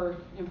interesting or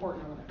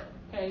important or whatever.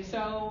 Okay,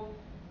 so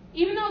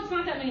even though it's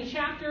not that many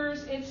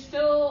chapters, it's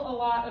still a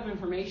lot of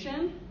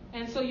information.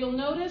 And so you'll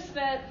notice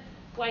that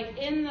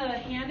in the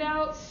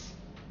handouts,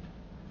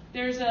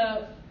 there's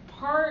a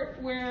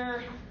part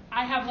where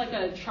I have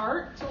a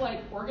chart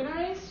to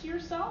organize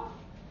yourself.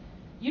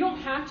 You don't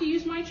have to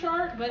use my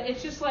chart, but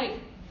it's just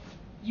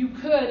you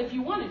could if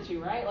you wanted to,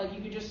 right?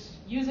 You could just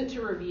use it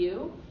to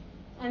review.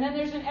 And then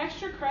there's an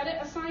extra credit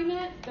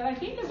assignment that I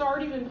think has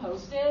already been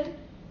posted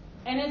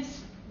And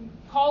it's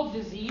called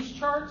disease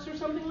charts or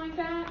something like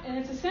that. And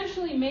it's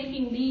essentially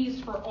making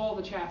these for all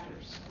the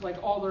chapters,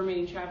 like all the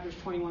remaining chapters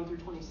 21 through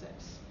 26.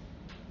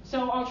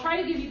 So I'll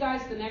try to give you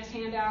guys the next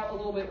handout a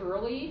little bit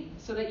early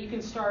so that you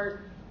can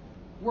start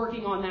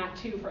working on that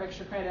too for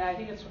extra credit. I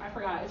think I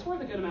forgot, it's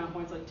worth a good amount of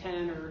points, like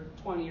 10 or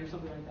 20 or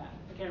something like that.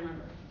 I can't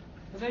remember.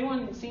 Has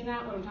anyone seen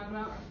that, what I'm talking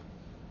about?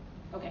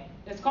 Okay,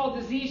 it's called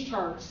disease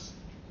charts.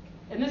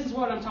 And this is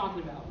what I'm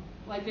talking about.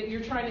 Like that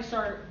you're trying to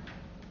start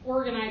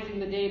organizing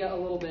the data a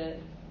little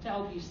bit to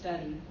help you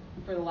study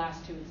for the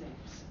last 2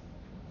 exams.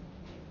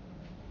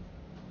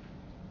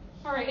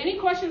 All right, any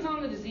questions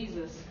on the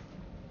diseases?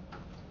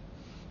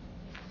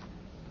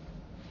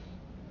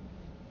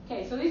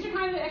 Okay, so these are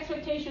kind of the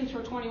expectations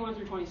for 21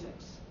 through 26.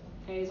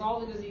 Okay, is all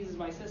the diseases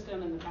by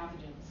system and the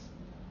pathogens.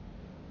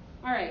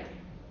 All right,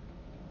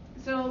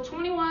 so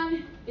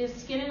 21 is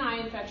skin and eye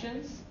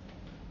infections.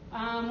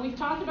 We've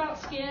talked about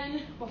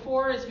skin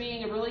before as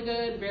being a really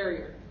good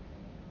barrier.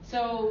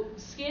 So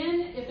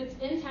skin, if it's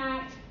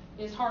intact,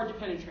 is hard to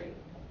penetrate.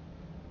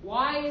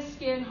 Why is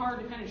skin hard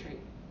to penetrate?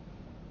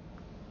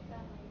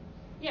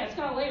 Yeah, it's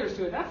got layers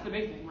to it. That's the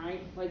big thing,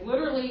 right? Like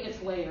literally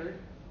it's layered.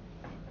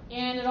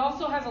 And it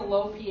also has a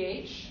low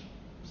pH.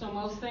 So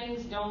most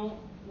things don't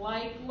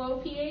like low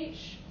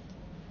pH.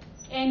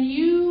 And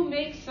you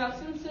make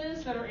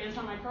substances that are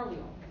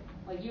antimicrobial.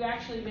 Like you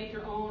actually make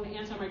your own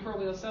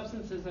antimicrobial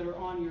substances that are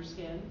on your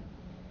skin.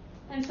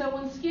 And so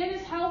when skin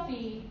is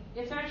healthy,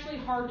 it's actually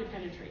hard to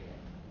penetrate it.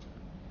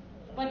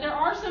 But there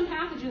are some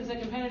pathogens that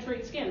can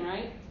penetrate skin,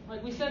 right?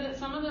 Like we said that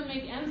some of them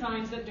make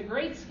enzymes that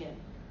degrade skin.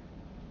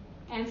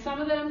 And some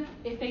of them,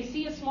 if they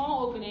see a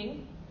small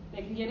opening,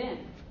 they can get in,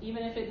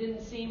 even if it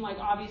didn't seem like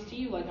obvious to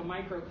you, like a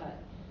microcut.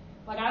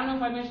 Like I don't know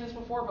if I mentioned this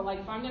before, but like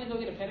if I'm going to go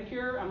get a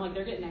pedicure, I'm like,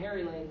 they're getting the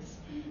hairy legs.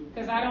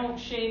 Because I don't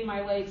shave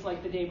my legs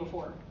like the day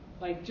before.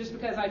 Like just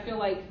because I feel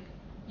like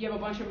you have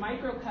a bunch of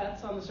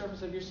microcuts on the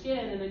surface of your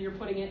skin and then you're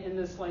putting it in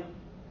this like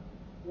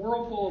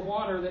whirlpool of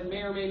water that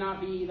may or may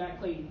not be that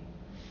clean.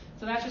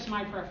 So that's just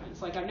my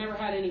preference. Like I've never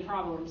had any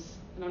problems,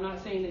 and I'm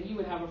not saying that you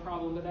would have a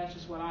problem, but that's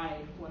just what I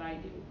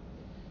do.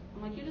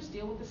 I'm like, you just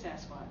deal with the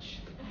Sasquatch.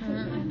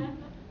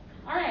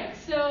 All right,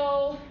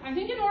 so I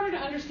think in order to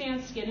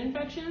understand skin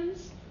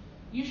infections,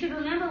 you should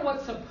remember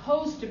what's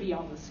supposed to be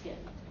on the skin.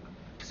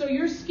 So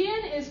your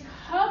skin is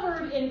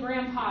covered in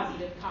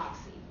gram-positive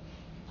cocci.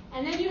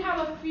 And then you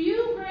have a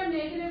few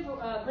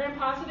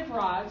gram-positive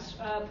rods.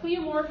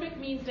 Pleomorphic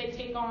means they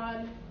take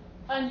on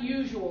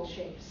unusual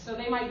shapes. So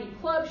they might be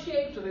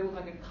club-shaped, or they look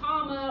like a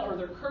comma, or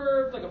they're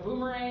curved like a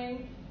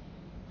boomerang.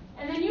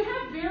 And then you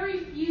have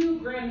very few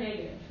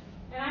gram-negative.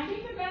 And I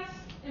think that that's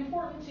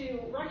important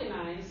to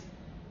recognize,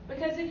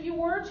 because if you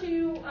were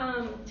to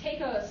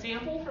take a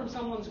sample from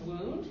someone's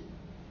wound,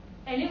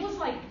 and it was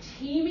like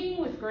teeming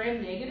with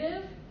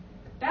gram-negative,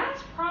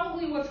 that's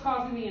probably what's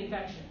causing the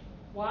infection.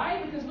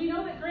 Why? Because we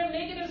know that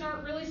gram-negatives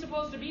aren't really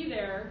supposed to be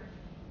there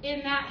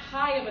in that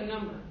high of a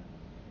number.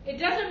 It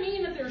doesn't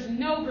mean that there's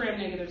no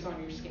gram-negatives on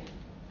your skin,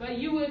 but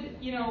you would,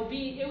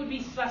 it would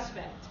be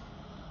suspect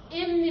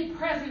in the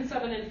presence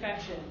of an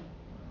infection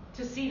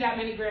to see that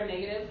many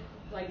gram-negative,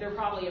 like they're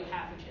probably a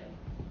pathogen.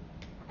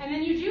 And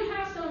then you do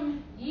have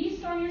some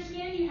yeast on your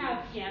skin. You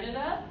have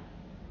Candida,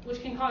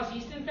 which can cause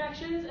yeast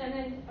infections, and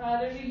then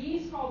there's a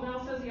yeast called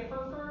Malsesia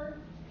furfur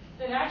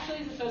that actually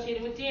is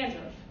associated with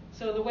dandruff.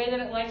 So the way that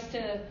it likes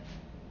to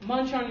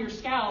munch on your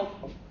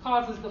scalp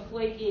causes the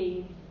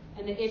flaking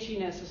and the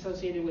itchiness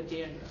associated with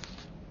dandruff.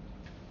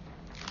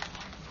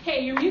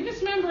 Okay, your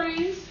mucous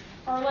membranes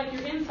are like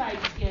your inside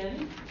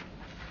skin,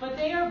 but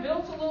they are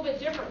built a little bit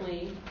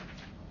differently.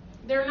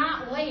 They're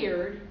not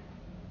layered,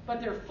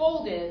 but they're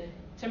folded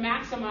to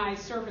maximize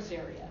surface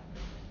area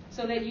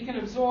so that you can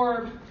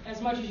absorb as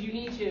much as you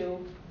need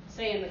to,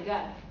 say in the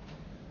gut.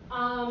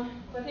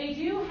 But they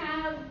do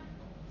have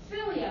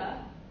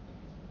cilia,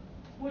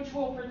 which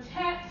will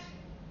protect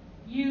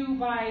you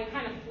by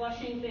kind of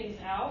flushing things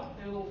out.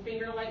 They're little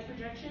finger-like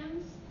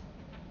projections.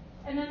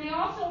 And then they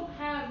also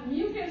have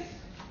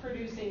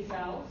mucus-producing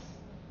cells.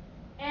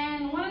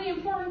 And one of the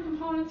important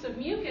components of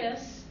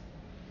mucus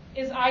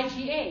is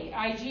IgA.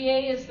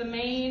 IgA is the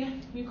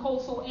main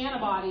mucosal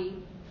antibody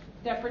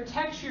that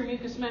protects your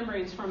mucous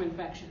membranes from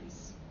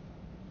infections.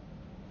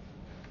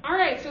 All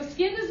right, so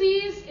skin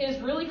disease is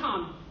really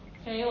common.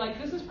 Okay,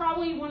 like this is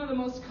probably one of the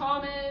most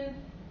common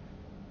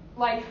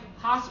like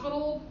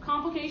hospital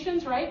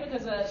complications, right?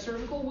 Because a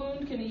surgical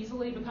wound can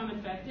easily become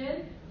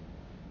infected.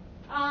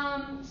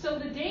 So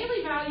the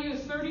daily value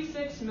is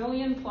 36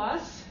 million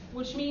plus,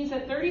 which means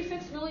that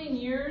 36 million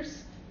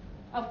years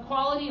of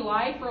quality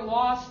life are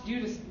lost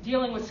due to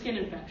dealing with skin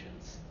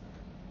infections.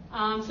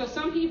 So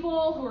some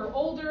people who are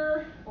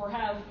older or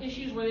have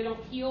issues where they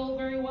don't heal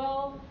very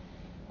well,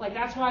 like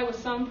that's why with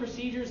some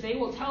procedures they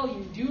will tell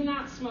you do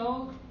not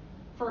smoke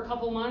for a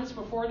couple months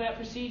before that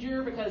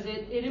procedure because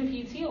it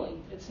impedes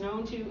healing. It's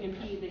known to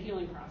impede the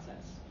healing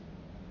process.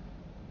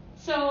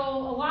 So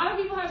a lot of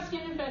people have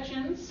skin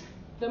infections.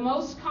 The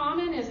most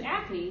common is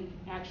acne,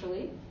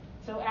 actually.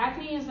 So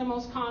acne is the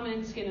most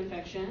common skin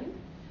infection.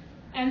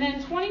 And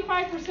then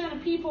 25%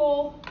 of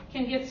people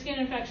can get skin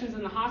infections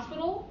in the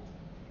hospital.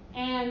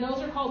 And those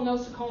are called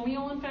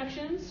nosocomial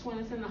infections when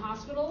it's in the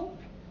hospital.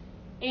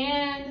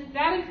 And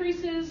that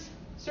increases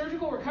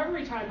surgical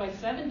recovery time by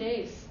 7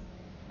 days.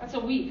 That's a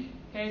week.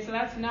 Okay, so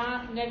that's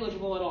not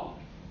negligible at all.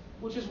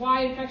 Which is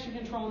why infection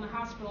control in the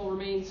hospital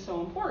remains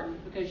so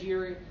important, because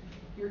you're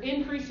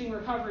increasing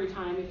recovery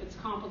time if it's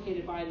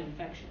complicated by an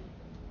infection.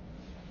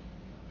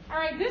 All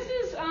right, this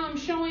is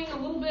showing a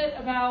little bit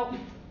about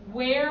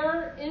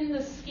where in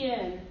the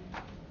skin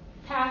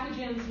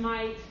pathogens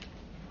might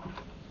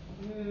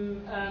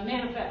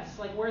manifest,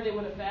 like where they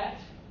would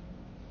affect.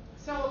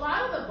 So a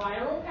lot of the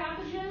viral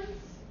pathogens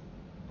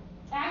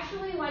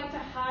actually like to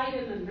hide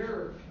in the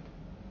nerve,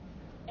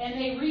 and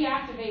they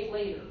reactivate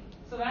later.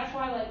 So that's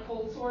why like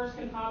cold sores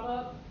can pop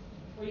up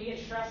where you get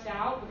stressed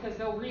out, because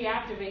they'll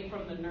reactivate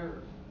from the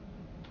nerve.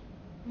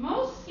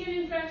 Most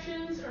skin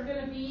infections are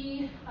going to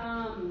be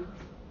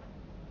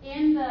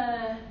in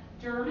the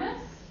dermis,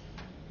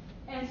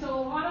 and so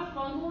a lot of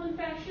fungal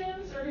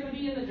infections are going to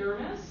be in the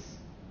dermis.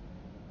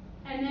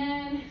 And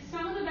then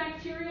some of the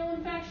bacterial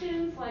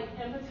infections, like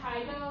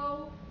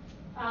impetigo,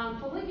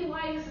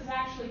 folliculitis is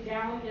actually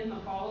down in the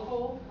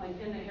follicle,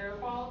 like in the hair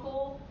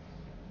follicle.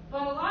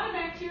 But a lot of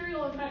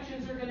bacterial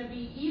infections are going to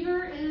be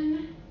either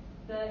in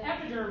the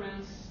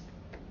epidermis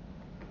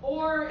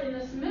or in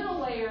this middle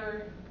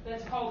layer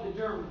that's called the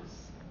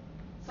dermis.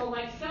 So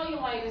like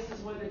cellulitis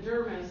is when the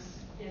dermis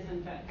is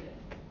infected.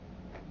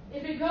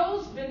 If it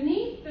goes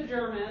beneath the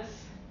dermis,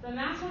 then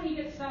that's when you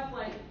get stuff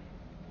like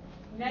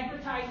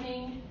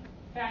necrotizing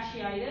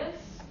fasciitis,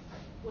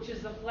 which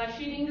is the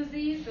flesh-eating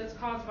disease that's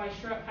caused by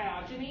Strep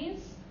pyogenes.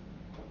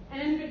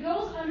 And if it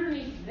goes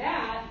underneath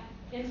that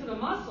into the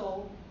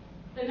muscle,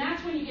 then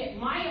that's when you get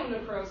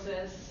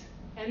myonecrosis,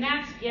 and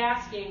that's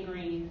gas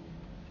gangrene,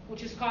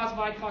 which is caused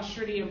by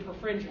Clostridium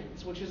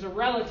perfringens, which is a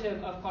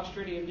relative of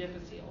Clostridium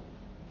difficile,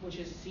 which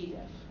is C. diff.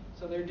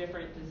 So they're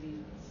different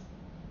diseases.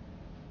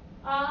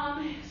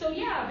 So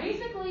yeah,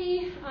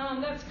 basically,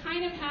 that's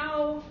kind of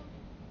how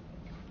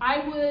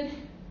I would,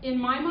 in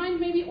my mind,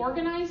 maybe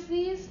organize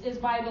these, is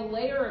by the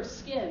layer of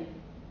skin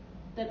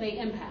that they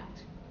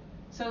impact.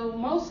 So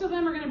most of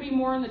them are going to be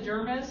more in the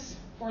dermis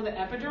or the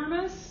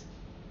epidermis,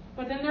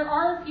 but then there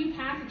are a few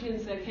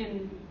pathogens that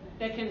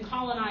can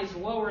colonize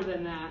lower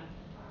than that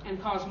and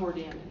cause more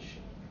damage.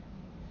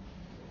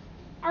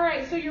 All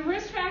right, so your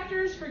risk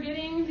factors for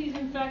getting these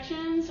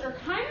infections are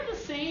kind of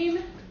the same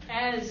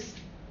as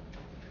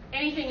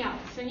anything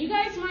else. And you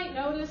guys might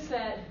notice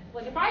that,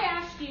 like if I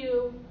asked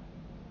you,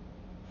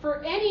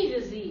 for any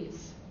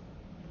disease,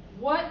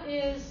 what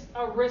is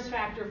a risk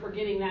factor for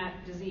getting that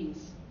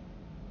disease?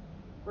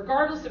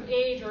 Regardless of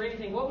age or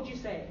anything, what would you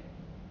say?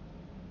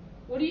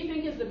 What do you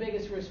think is the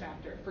biggest risk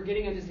factor for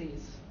getting a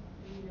disease?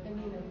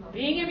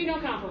 Being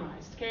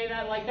immunocompromised. Okay,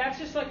 that's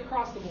just like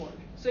across the board.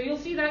 So you'll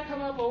see that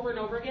come up over and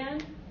over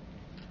again.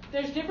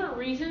 There's different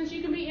reasons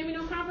you can be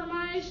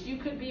immunocompromised. You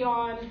could be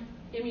on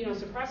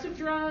immunosuppressive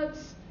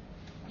drugs.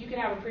 You could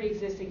have a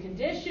pre-existing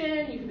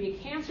condition. You could be a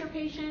cancer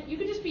patient. You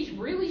could just be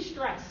really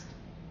stressed.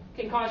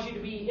 Can cause you to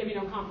be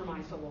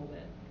immunocompromised a little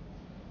bit.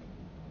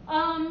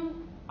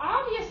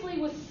 Obviously,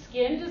 with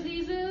skin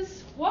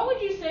diseases, what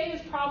would you say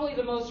is probably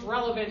the most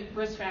relevant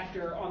risk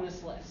factor on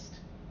this list?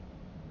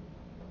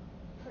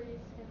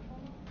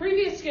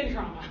 Previous skin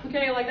trauma.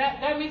 Okay, like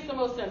that makes the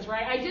most sense,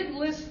 right? I did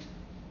list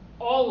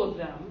all of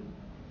them,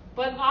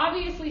 but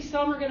obviously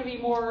some are going to be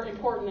more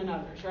important than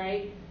others,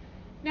 right?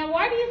 Now,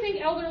 why do you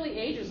think elderly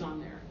age is on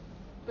there?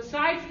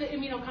 Besides the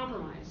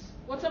immunocompromise,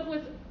 what's up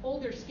with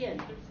older skin?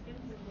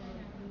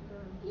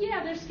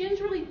 Yeah, their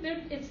skin's really,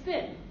 it's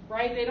thin,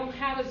 right? They don't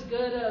have as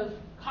good of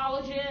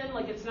collagen,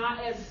 like it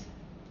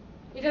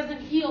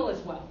doesn't heal as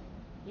well,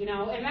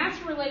 and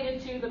that's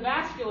related to the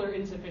vascular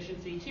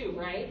insufficiency too,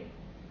 right?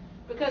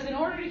 Because in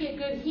order to get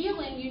good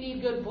healing, you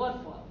need good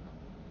blood flow.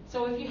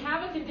 So if you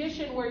have a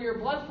condition where your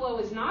blood flow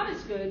is not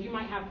as good, you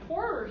might have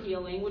poorer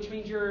healing, which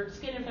means your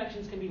skin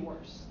infections can be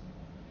worse.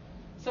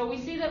 So we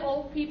see that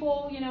old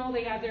people,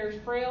 they got their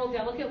frail,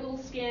 delicate little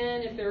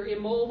skin. If they're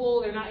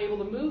immobile, they're not able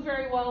to move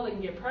very well. They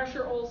can get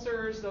pressure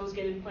ulcers. Those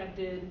get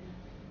infected.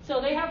 So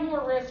they have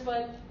more risk,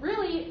 but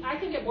really, I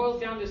think it boils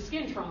down to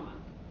skin trauma.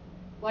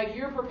 Like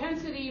your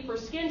propensity for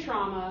skin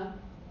trauma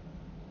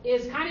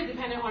is kind of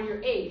dependent on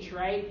your age,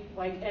 right?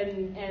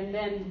 And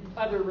then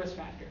other risk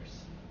factors.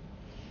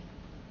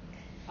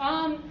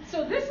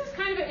 So this is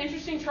kind of an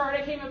interesting chart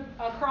I came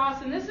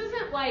across, and this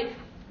isn't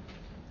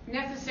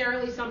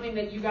necessarily something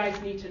that you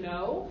guys need to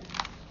know,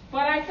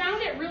 but I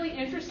found it really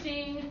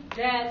interesting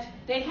that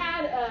they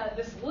had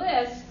this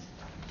list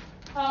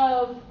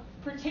of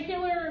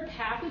particular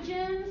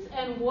pathogens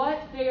and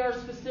what they are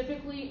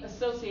specifically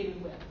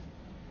associated with.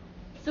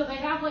 So they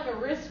have a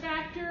risk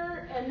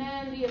factor and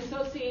then the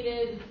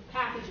associated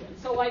pathogens.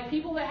 So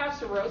people that have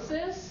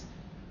cirrhosis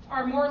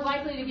are more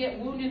likely to get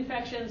wound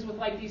infections with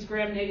these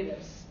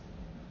gram-negatives.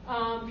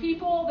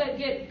 People that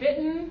get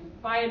bitten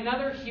by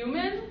another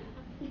human,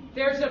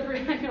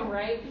 I know,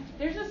 right?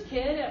 There's this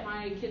kid at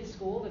my kid's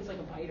school that's a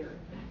biter.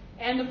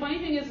 And the funny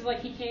thing is like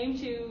he came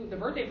to the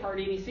birthday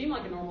party and he seemed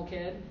like a normal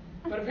kid,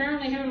 but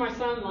apparently him and my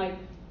son like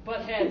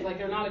butt heads, like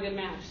they're not a good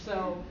match.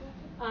 So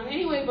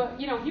anyway, but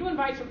human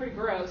bites are pretty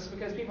gross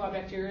because people have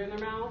bacteria in their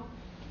mouth.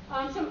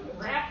 Some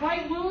rat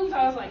bite wounds,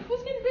 I was like,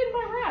 who's getting bitten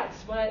by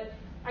rats? But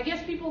I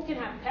guess people can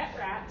have pet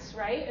rats,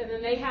 right? And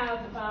then they have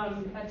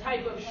a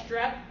type of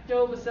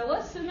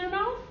streptobacillus in their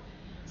mouth.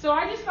 So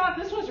I just thought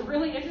this was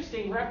really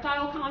interesting.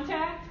 Reptile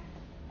contact.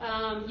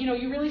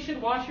 You really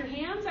should wash your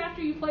hands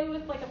after you play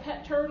with like a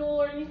pet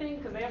turtle or anything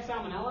because they have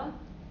salmonella,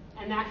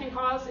 and that can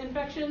cause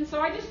infection.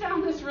 So I just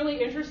found this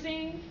really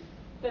interesting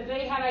that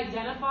they had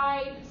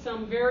identified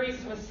some very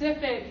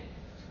specific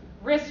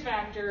risk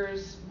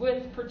factors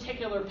with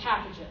particular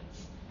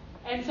pathogens.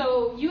 And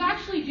so you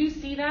actually do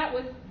see that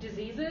with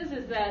diseases,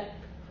 is that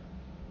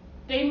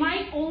they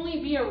might only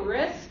be a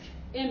risk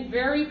in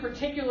very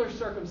particular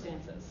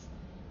circumstances.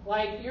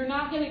 Like you're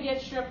not going to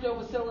get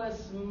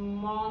Streptobacillus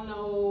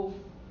monoformis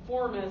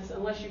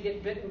unless you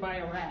get bitten by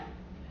a rat,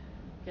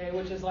 okay,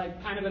 which is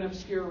like kind of an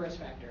obscure risk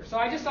factor. So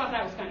I just thought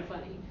that was kind of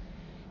funny.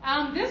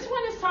 This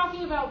one is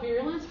talking about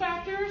virulence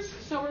factors.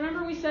 So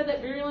remember we said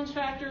that virulence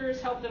factors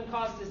help them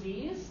cause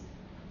disease.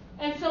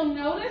 And so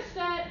notice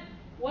that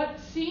what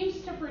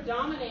seems to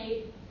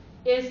predominate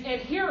is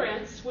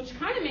adherence, which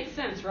kind of makes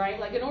sense, right?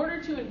 Like in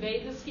order to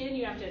invade the skin,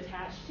 you have to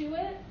attach to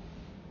it,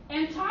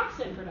 and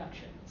toxin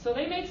production. So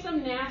they make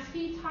some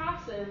nasty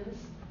toxins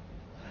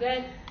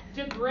that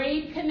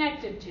degrade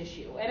connective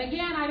tissue. And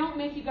again, I didn't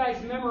make you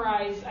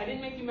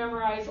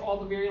memorize all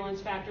the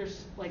virulence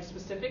factors like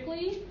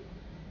specifically,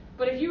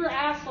 but if you were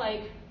asked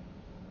like,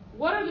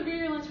 what are the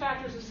virulence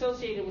factors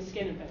associated with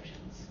skin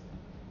infections?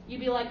 You'd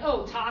be like,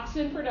 oh,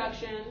 toxin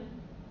production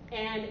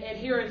and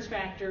adherence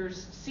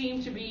factors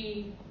seem to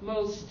be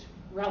most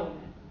relevant,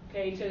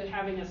 okay, to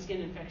having a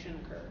skin infection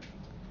occur.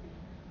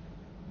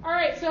 All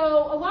right,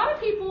 so a lot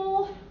of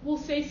people will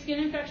say skin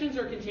infections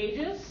are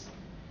contagious,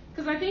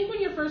 because I think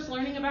when you're first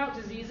learning about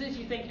diseases,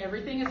 you think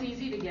everything is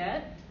easy to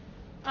get.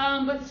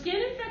 But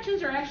skin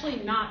infections are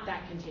actually not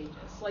that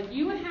contagious. Like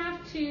you would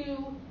have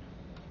to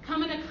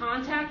come into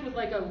contact with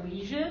like a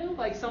lesion,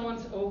 like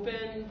someone's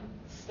open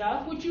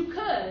stuff, which you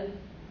could,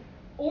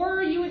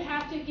 or you would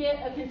have to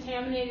get a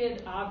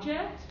contaminated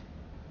object.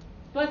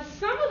 But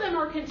some of them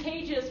are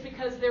contagious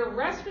because they're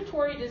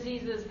respiratory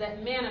diseases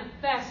that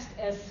manifest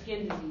as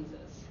skin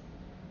diseases.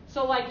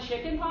 So like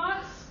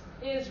chickenpox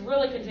is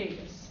really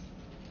contagious.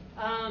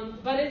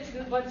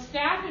 But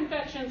staph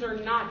infections are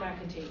not that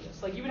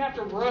contagious. Like you would have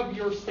to rub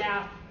your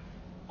staph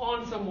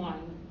on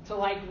someone to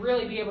like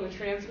really be able to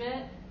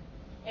transmit.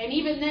 And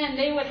even then,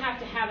 they would have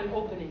to have an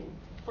opening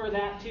for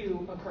that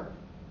to occur.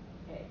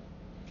 Okay.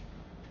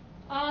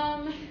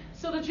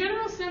 So the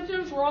general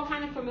symptoms we're all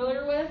kind of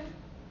familiar with.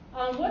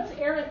 What's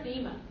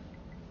erythema?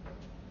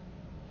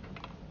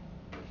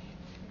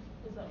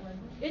 Is that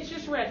redness? It's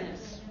just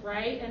redness,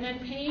 right? And then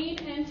pain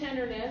and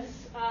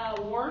tenderness,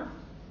 warmth,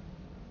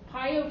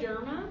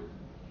 pyoderma,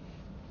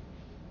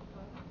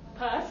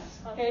 pus.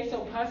 Okay,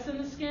 so pus in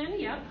the skin,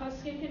 yeah, pus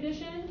skin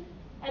condition.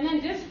 And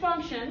then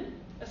dysfunction,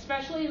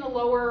 especially in the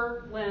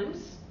lower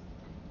limbs,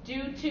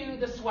 due to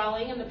the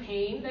swelling and the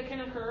pain that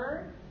can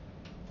occur.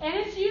 And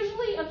it's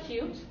usually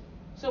acute.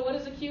 So what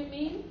does acute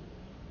mean?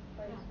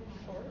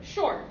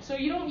 Short. So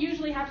you don't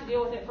usually have to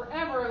deal with it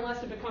forever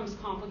unless it becomes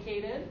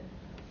complicated.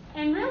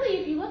 And really,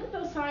 if you look at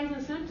those signs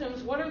and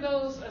symptoms, what are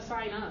those a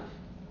sign of?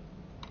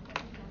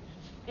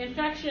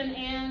 Infection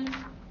and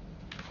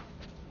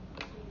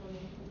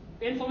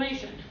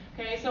inflammation.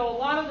 Okay, so a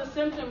lot of the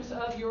symptoms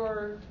of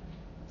your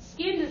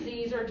skin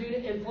disease are due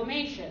to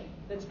inflammation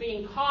that's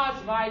being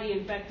caused by the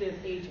infective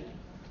agent.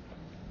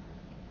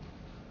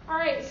 All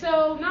right,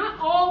 so not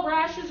all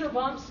rashes or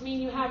bumps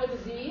mean you have a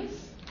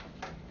disease,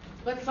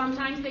 but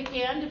sometimes they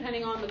can,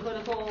 depending on the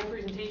clinical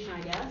presentation,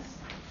 I guess.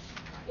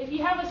 If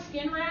you have a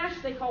skin rash,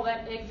 they call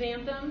that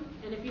exanthem,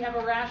 and if you have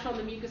a rash on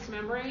the mucous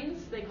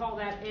membranes, they call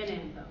that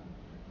enanthem.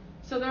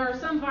 So there are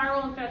some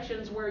viral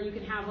infections where you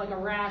can have like a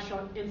rash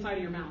inside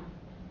of your mouth.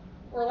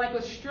 Or like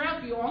with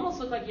strep, you almost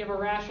look like you have a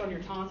rash on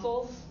your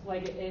tonsils.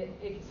 Like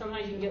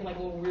sometimes you can get like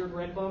little weird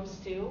red bumps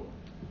too.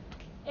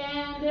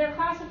 And they're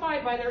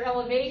classified by their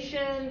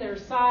elevation, their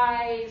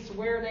size,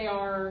 where they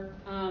are,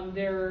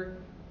 their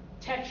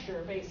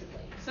texture,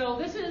 basically. So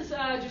this is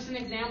just an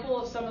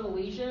example of some of the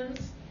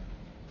lesions.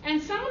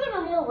 And some of them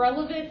are more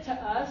relevant to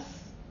us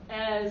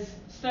as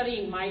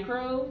studying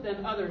micro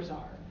than others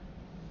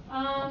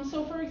are.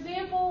 So for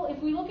example,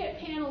 if we look at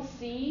panel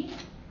C,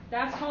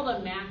 that's called a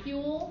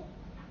macule.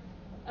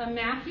 A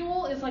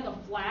macule is like a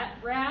flat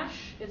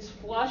rash. It's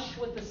flush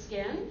with the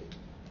skin.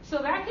 So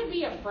that could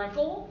be a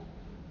freckle,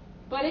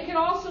 but it could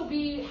also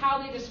be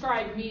how they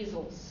describe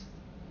measles.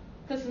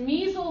 Because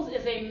measles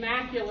is a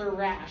macular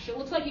rash. It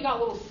looks like you got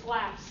little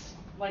slaps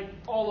like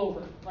all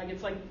over. Like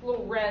it's like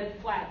little red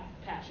flat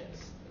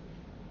patches.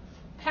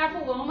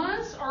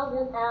 Papillomas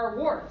are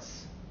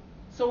warts.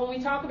 So when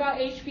we talk about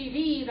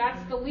HPV,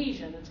 that's the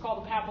lesion. It's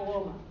called a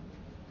papilloma.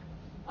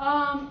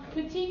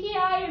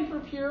 Petechiae and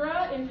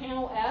purpura in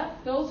panel F,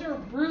 those are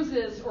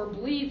bruises or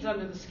bleeds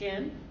under the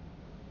skin.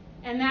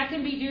 And that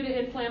can be due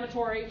to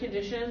inflammatory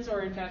conditions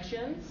or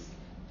infections.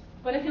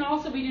 But it can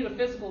also be due to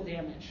physical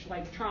damage,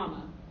 like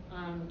trauma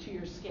to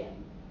your skin.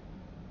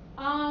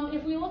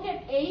 If we look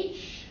at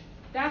H,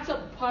 that's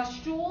a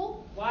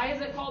pustule. Why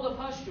is it called a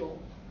pustule?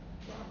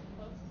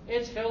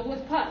 It's filled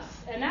with pus.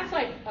 And that's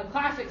like a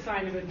classic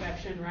sign of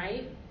infection,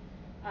 right?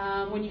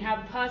 When you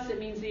have pus, it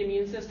means the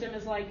immune system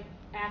is like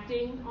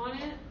acting on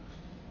it.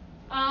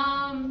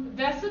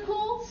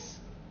 Vesicles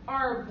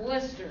are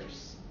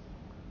blisters.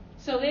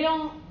 So they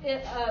don't,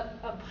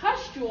 a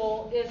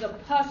pustule is a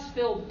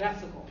pus-filled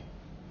vesicle.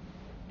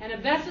 And a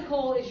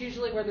vesicle is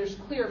usually where there's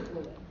clear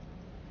fluid.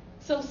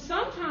 So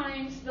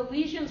sometimes the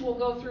lesions will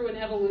go through an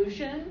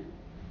evolution.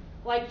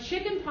 Like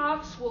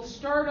chickenpox will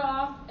start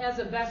off as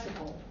a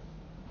vesicle,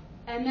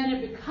 and then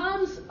it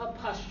becomes a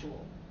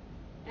pustule.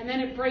 And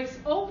then it breaks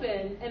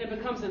open and it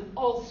becomes an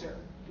ulcer,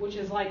 which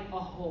is like a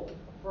hole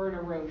or an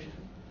erosion.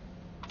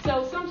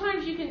 So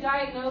sometimes you can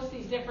diagnose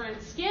these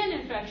different skin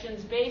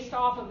infections based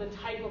off of the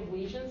type of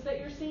lesions that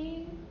you're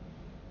seeing.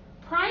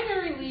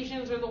 Primary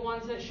lesions are the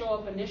ones that show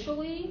up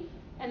initially,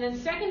 and then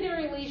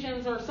secondary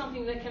lesions are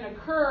something that can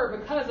occur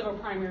because of a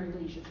primary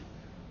lesion.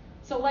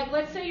 So like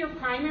let's say your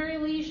primary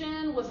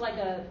lesion was like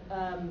a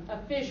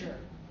fissure.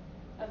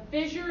 A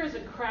fissure is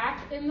a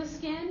crack in the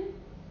skin,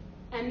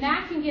 and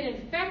that can get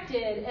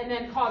infected and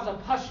then cause a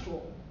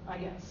pustule, I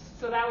guess.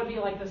 So that would be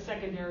like the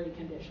secondary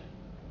condition.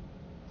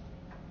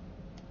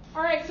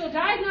 All right, so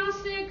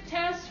diagnostic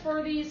tests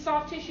for these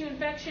soft tissue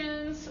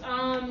infections,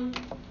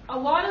 a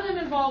lot of them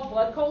involve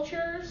blood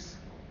cultures,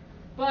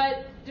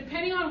 but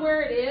depending on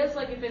where it is,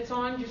 like if it's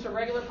on just a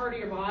regular part of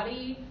your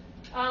body,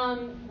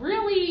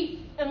 really,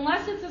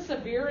 unless it's a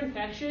severe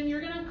infection,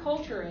 you're going to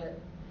culture it.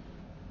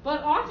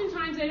 But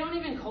oftentimes they don't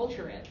even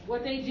culture it.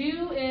 What they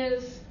do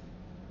is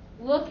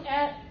look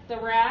at the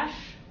rash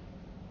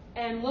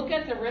and look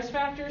at the risk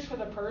factors for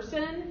the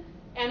person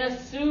and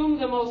assume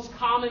the most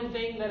common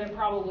thing that it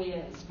probably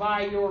is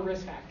by your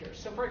risk factors.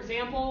 So for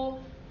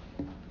example,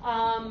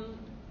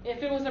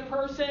 if it was a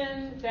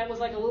person that was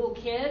like a little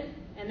kid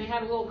and they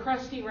had a little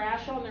crusty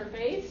rash on their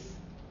face,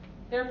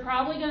 they're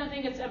probably going to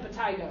think it's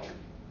impetigo.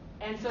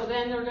 And so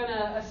then they're going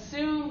to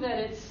assume that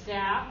it's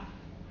staph,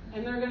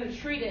 and they're going to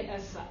treat it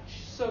as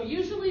such. So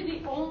usually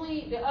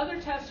the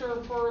other tests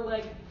are for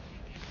like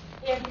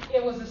if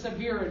it was a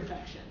severe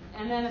infection.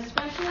 And then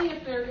especially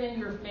if they're in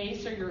your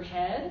face or your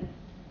head,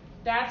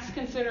 that's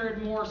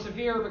considered more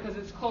severe because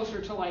it's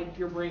closer to like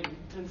your brain.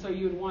 And so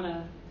you would want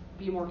to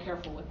be more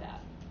careful with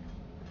that.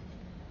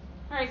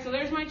 All right, so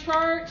there's my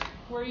chart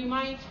where you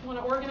might want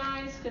to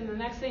organize. And the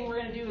next thing we're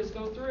going to do is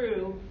go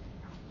through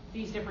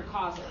these different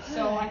causes.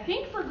 So I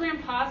think for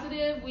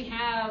gram-positive, we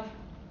have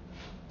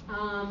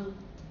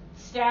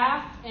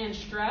staph and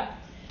strep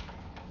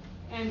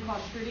and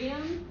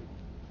Clostridium.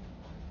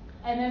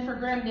 And then for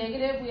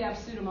gram-negative, we have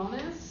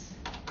Pseudomonas.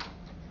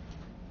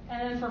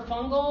 And then for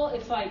fungal,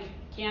 it's like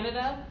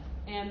Candida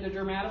and the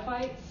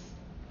dermatophytes.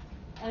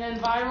 And then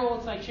viral,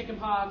 it's like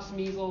chickenpox,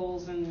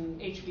 measles, and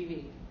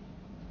HPV.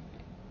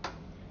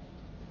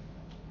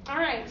 All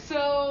right,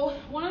 so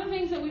one of the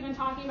things that we've been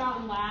talking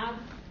about in lab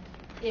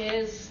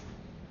is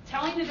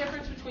telling the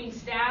difference between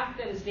staph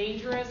that is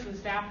dangerous and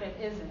staph that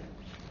isn't.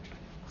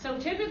 So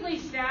typically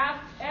staph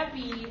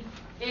epi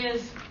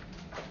is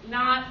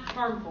not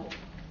harmful.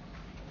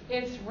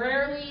 It's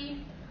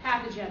rarely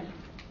pathogenic.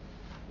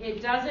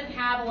 It doesn't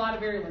have a lot of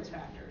virulence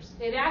factors.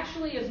 It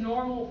actually is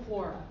normal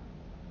flora.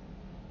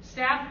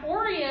 Staph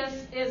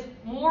aureus is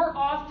more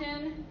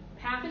often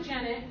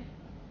pathogenic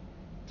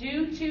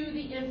due to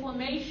the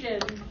inflammation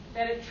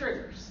that it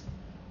triggers.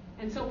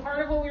 And so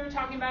part of what we were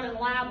talking about in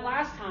lab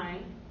last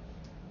time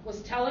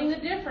was telling the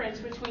difference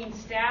between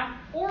Staph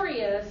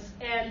aureus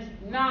and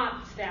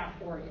not Staph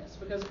aureus,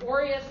 because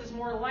aureus is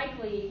more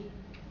likely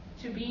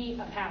to be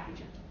a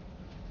pathogen.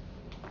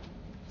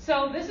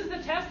 So this is the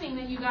testing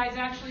that you guys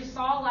actually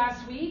saw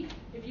last week.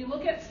 If you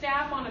look at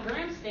staph on a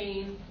gram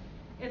stain,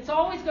 it's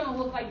always going to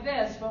look like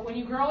this, but when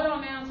you grow it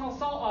on mannitol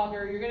salt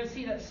agar, you're going to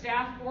see that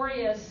Staph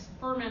aureus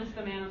ferments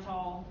the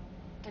mannitol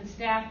and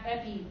Staph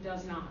epi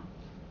does not.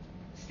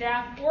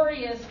 Staph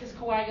aureus is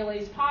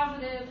coagulase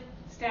positive,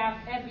 Staph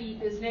epi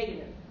is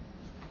negative.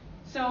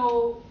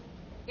 So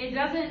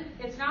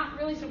it's not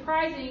really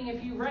surprising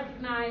if you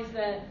recognize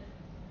that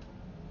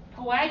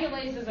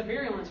coagulase is a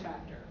virulence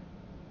factor.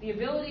 The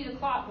ability to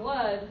clot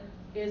blood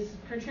is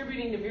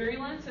contributing to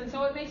virulence, and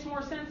so it makes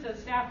more sense that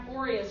Staph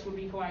aureus would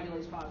be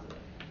coagulase positive.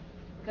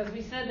 Because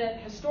we said that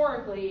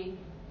historically,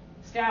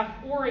 Staph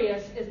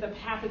aureus is the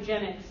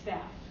pathogenic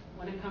staph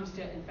when it comes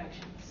to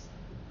infections.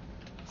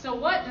 So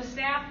what does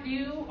staph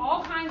do?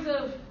 All kinds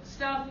of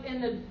stuff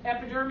in the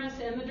epidermis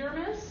and the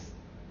dermis.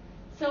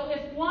 So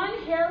if one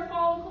hair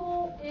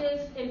follicle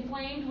is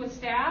inflamed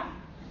with staph,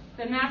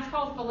 then that's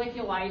called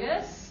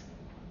folliculitis.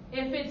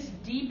 If it's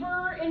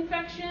deeper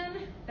infection,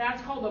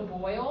 that's called a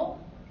boil.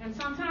 And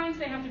sometimes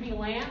they have to be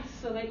lanced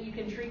so that you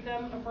can treat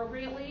them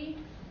appropriately.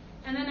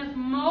 And then if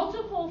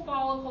multiple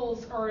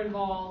follicles are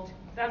involved,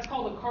 that's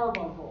called a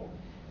carbuncle.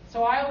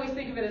 So I always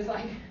think of it as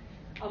like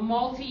a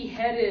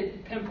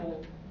multi-headed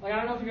pimple Like, I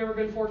don't know if you've ever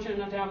been fortunate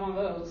enough to have one of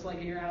those, like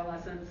in your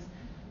adolescence,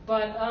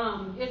 but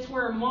it's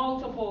where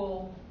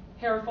multiple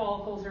hair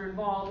follicles are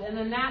involved, and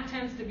then that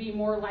tends to be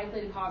more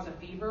likely to cause a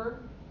fever,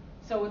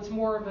 so it's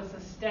more of a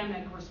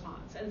systemic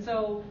response. And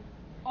so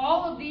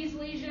all of these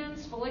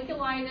lesions,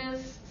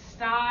 folliculitis,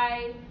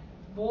 stye,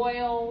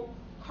 boil,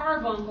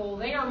 carbuncle,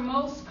 they are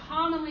most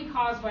commonly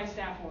caused by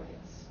Staph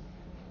aureus.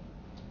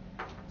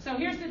 So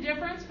here's the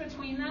difference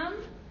between them.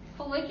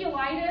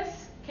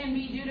 Folliculitis can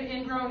be due to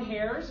ingrown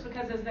hairs,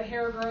 because as the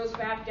hair grows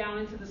back down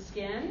into the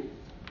skin,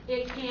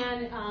 it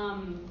can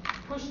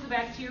push the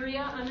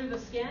bacteria under the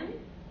skin.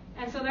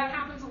 And so that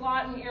happens a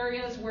lot in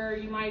areas where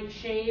you might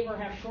shave or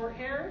have short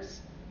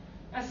hairs.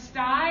 A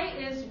stye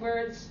is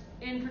where it's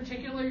in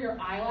particular your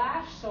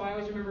eyelash, so I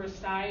always remember a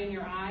stye in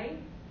your eye.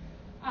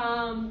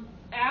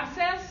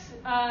 Abscess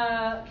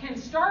can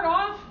start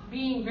off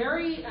being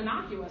very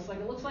innocuous, like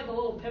it looks like a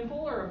little pimple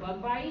or a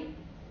bug bite,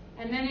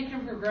 and then it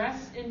can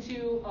progress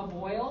into a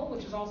boil,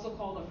 which is also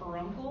called a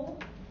furuncle.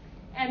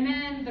 And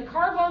then the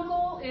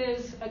carbuncle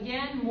is,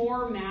 again,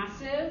 more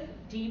massive,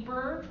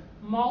 deeper,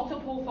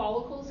 multiple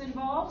follicles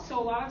involved. So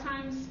a lot of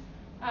times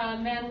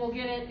men will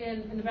get it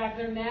in the back of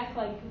their neck,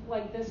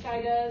 like this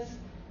guy does,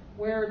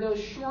 where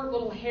those short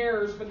little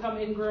hairs become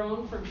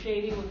ingrown from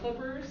shaving with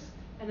clippers,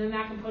 and then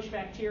that can push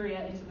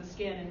bacteria into the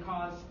skin and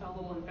cause a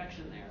little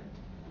infection there.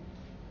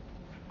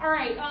 All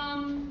right,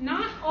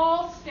 not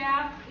all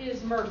staph is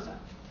MRSA.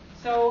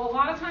 So a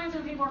lot of times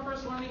when people are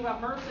first learning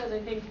about MRSA, they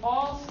think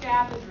all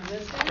staph is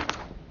resistant.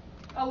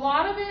 A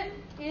lot of it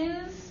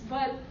is,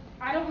 but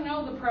I don't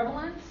know the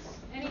prevalence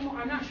anymore.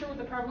 I'm not sure what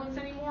the prevalence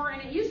anymore.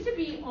 And it used to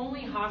be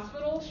only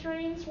hospital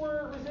strains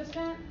were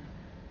resistant.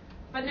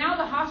 But now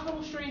the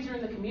hospital strains are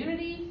in the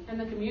community, and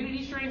the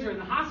community strains are in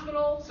the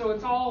hospital, so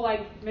it's all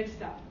like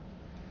mixed up.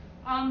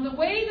 The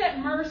way that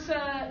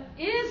MRSA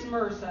is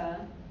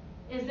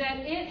that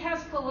it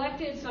has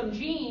collected some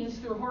genes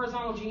through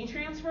horizontal gene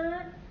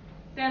transfer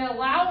that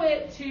allow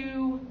it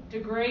to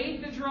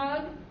degrade the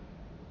drug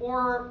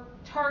or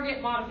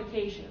target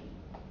modification.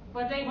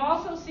 But they've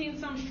also seen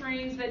some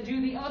strains that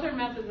do the other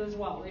methods as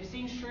well. They've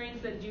seen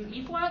strains that do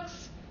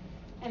efflux,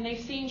 and they've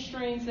seen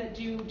strains that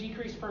do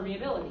decreased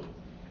permeability.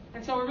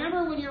 And so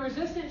remember, when you're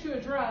resistant to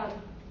a drug,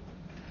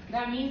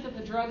 that means that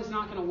the drug is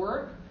not going to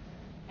work.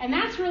 And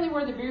that's really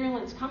where the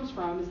virulence comes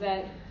from, is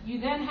that you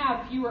then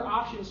have fewer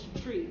options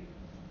to treat.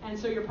 And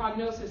so your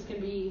prognosis can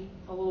be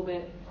a little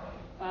bit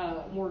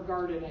more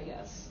guarded, I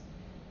guess.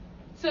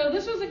 So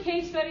this was a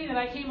case study that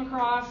I came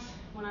across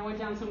when I went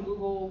down some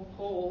Google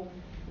hole,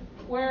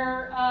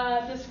 where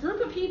this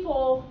group of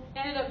people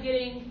ended up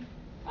getting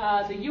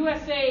the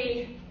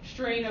USA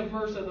strain of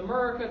MRSA, the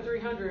America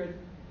 300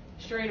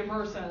 strain of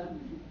MRSA.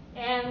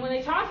 And when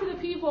they talked to the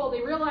people,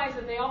 they realized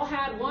that they all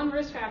had one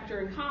risk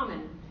factor in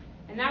common,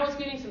 and that was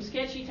getting some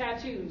sketchy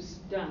tattoos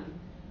done.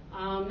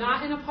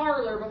 Not in a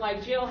parlor, but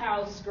like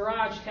jailhouse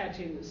garage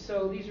tattoos.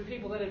 So these are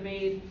people that had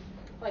made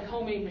like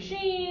homemade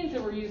machines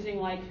and were using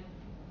like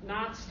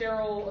not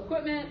sterile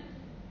equipment,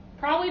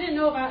 probably didn't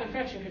know about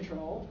infection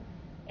control.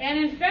 And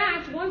in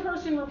fact, one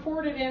person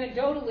reported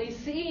anecdotally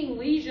seeing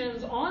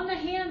lesions on the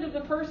hand of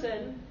the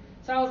person.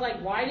 So I was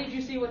like, why did you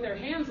see what their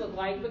hands look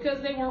like?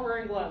 Because they weren't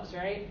wearing gloves,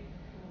 right?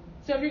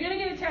 So if you're going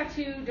to get a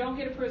tattoo, don't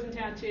get a prison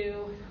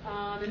tattoo.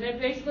 And then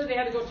basically they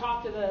had to go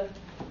talk to the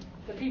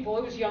people.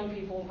 It was young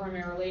people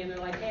primarily, and they're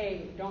like,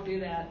 hey, don't do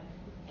that.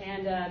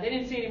 And they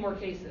didn't see any more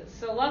cases.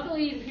 So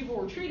luckily the people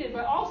were treated.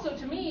 But also,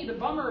 to me, the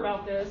bummer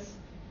about this,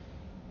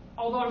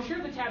 although I'm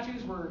sure the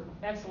tattoos were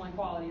excellent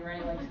quality,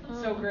 right? Like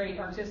so great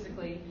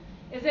artistically,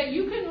 is that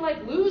you can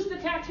like lose the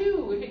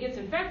tattoo if it gets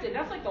infected.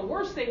 That's like the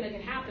worst thing that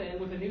can happen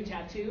with a new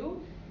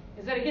tattoo,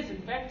 is that it gets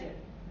infected.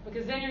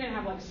 Because then you're going to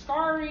have like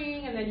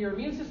scarring, and then your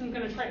immune system's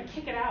going to try to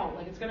kick it out.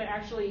 Like it's going to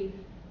actually,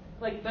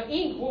 like the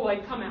ink will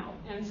like come out.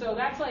 And so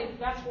that's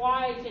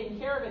why taking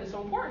care of it is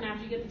so important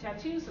after you get the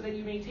tattoo, so that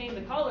you maintain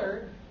the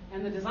color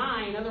and the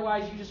design.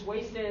 Otherwise you just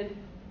wasted,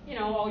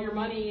 all your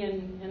money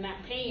and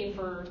that pain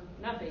for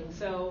nothing.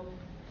 So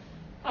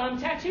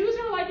tattoos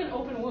are like an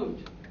open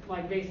wound,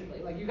 like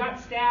basically. Like you got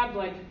stabbed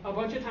like a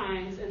bunch of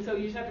times, and so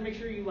you just have to make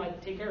sure you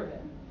like take care of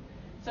it.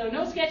 So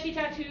no sketchy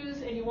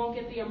tattoos, and you won't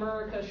get the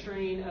America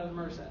strain of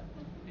MRSA.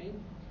 Okay?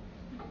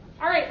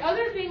 All right,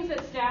 other things that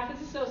staph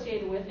is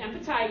associated with,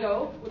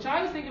 impetigo, which I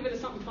always think of it as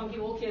something funky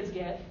little kids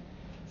get.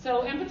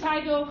 So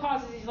impetigo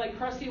causes these like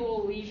crusty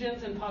little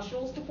lesions and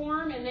pustules to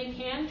form, and they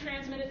can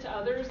transmit it to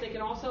others. They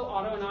can also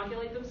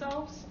auto-inoculate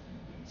themselves.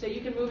 So you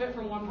can move it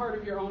from one part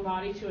of your own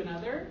body to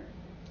another.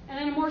 And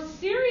then a more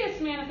serious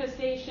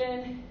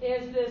manifestation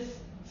is this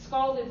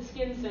scalded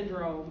skin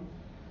syndrome,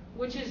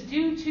 which is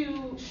due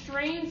to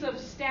strains of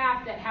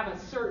staph that have a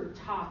certain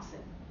toxin,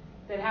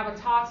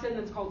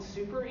 that's called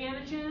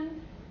superantigen,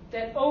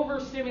 that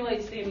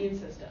overstimulates the immune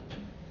system.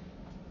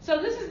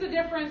 So this is the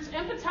difference.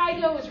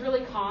 Impetigo is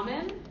really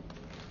common,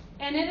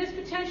 and it is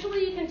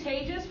potentially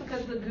contagious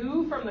because the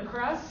goo from the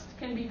crust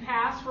can be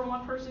passed from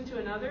one person to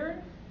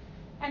another.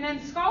 And then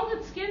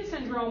scalded skin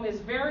syndrome is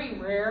very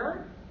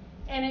rare,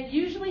 And it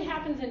usually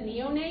happens in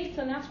neonates,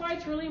 and that's why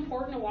it's really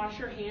important to wash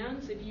your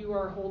hands if you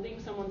are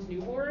holding someone's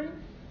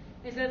newborn,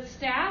 is that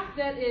staph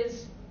that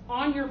is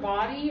on your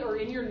body or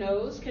in your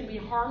nose can be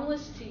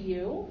harmless to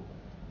you,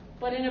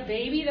 but in a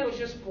baby that was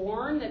just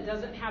born that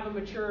doesn't have a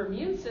mature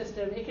immune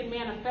system, it can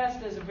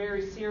manifest as a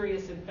very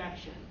serious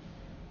infection.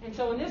 And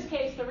so in this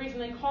case, the reason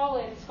they call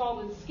it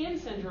scalded skin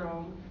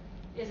syndrome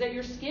is that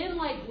your skin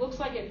looks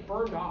like it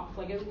burned off,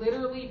 like it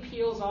literally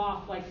peels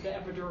off like the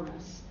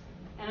epidermis.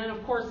 And then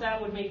of course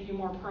that would make you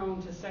more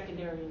prone to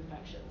secondary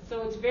infections.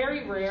 So it's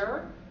very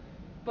rare,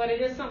 but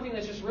it is something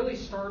that's just really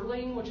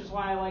startling, which is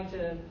why I like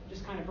to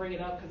just kind of bring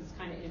it up because it's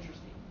kind of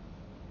interesting.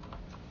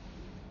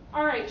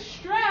 All right,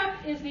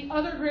 strep is the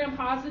other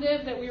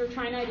gram-positive that we were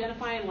trying to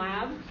identify in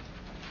lab.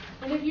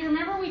 And if you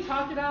remember, we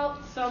talked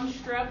about some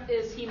strep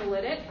is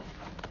hemolytic.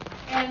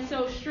 And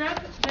so strep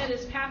that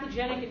is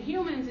pathogenic in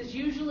humans is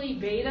usually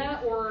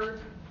beta or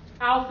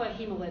alpha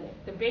hemolytic.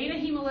 The beta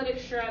hemolytic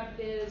strep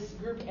is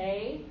group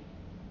A,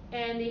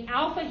 and the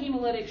alpha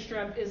hemolytic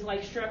strep is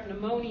like strep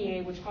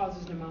pneumoniae, which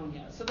causes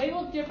pneumonia. So they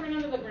look different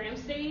under the gram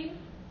stain.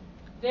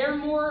 They're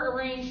more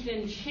arranged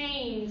in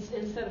chains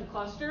instead of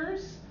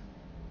clusters.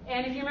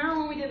 And if you remember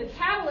when we did the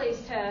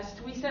catalase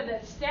test, we said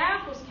that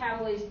staph was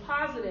catalase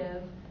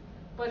positive,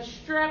 but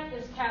strep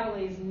is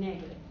catalase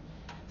negative.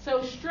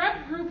 So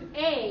strep group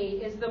A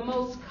is the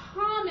most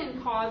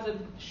common cause of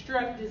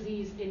strep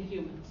disease in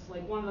humans,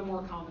 like one of the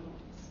more common ones.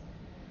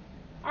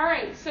 All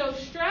right, so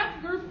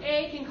strep group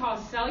A can cause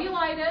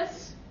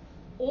cellulitis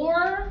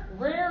or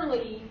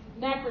rarely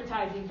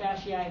necrotizing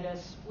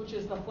fasciitis, which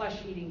is the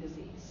flesh-eating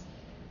disease.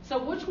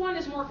 So which one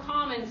is more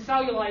common?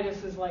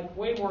 Cellulitis is like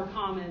way more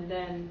common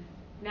than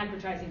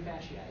necrotizing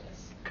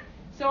fasciitis.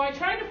 So I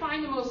tried to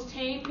find the most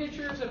tame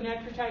pictures of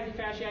necrotizing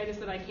fasciitis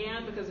that I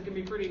can because it can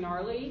be pretty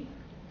gnarly.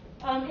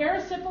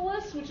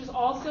 Erysipelas, which is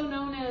also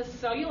known as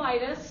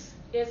cellulitis,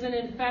 is an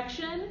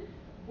infection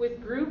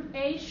with group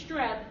A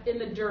strep in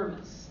the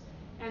dermis.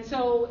 And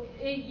so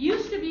it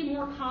used to be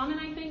more common,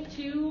 I think,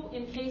 too,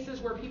 in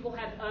cases where people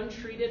had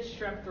untreated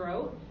strep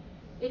throat.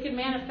 It can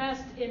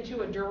manifest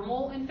into a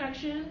dermal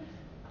infection,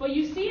 but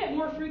you see it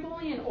more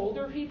frequently in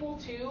older people,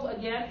 too,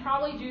 again,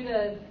 probably due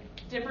to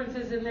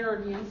differences in their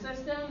immune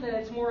system, that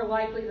it's more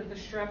likely that the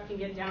strep can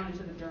get down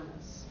into the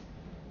dermis.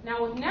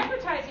 Now, with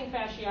necrotizing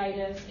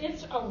fasciitis,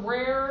 it's a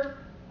rare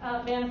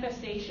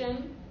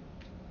manifestation.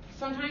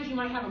 Sometimes you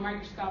might have a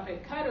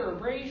microscopic cut or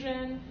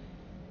abrasion.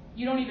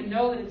 You don't even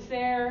know that it's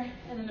there,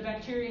 and then the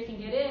bacteria can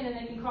get in, and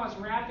it can cause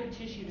rapid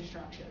tissue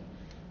destruction.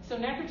 So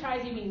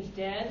necrotizing means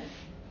dead.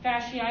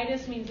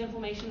 Fasciitis means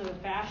inflammation of the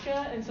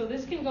fascia, and so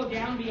this can go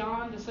down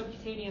beyond the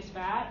subcutaneous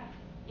fat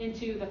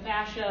into the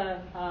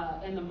fascia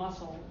and the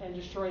muscle and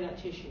destroy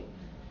that tissue.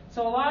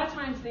 So a lot of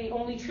times the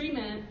only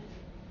treatment,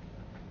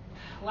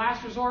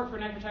 last resort for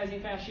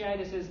necrotizing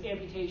fasciitis, is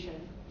amputation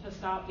to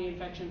stop the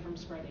infection from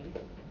spreading.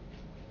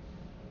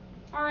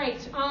 All right,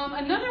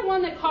 another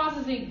one that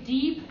causes a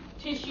deep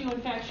tissue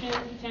infection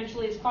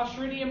potentially is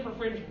Clostridium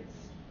perfringens.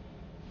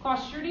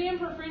 Clostridium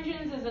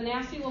perfringens is a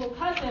nasty little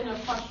cousin of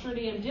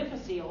Clostridium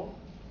difficile,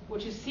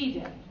 which is C.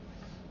 diff.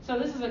 So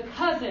this is a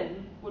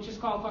cousin, which is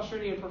called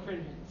Clostridium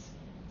perfringens.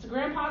 It's a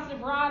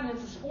gram-positive rod, and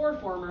it's a spore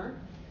former.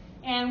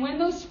 And when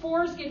those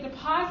spores get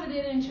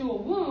deposited into a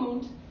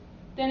wound,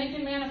 then it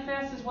can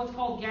manifest as what's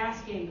called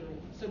gas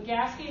gangrene. So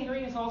gas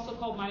gangrene is also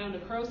called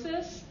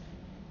myonecrosis.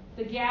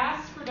 The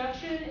gas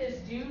production is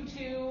due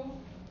to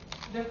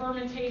the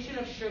fermentation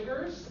of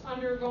sugars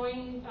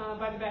undergoing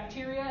by the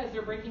bacteria as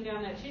they're breaking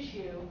down that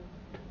tissue.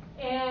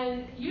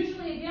 And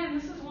usually, again,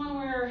 this is one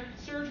where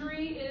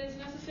surgery is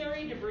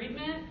necessary,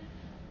 debridement,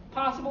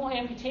 possible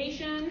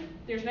amputation.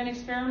 There's been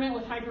experiment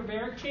with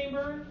hyperbaric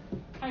chamber.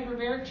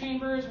 Hyperbaric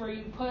chamber is where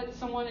you put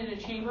someone in a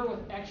chamber with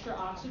extra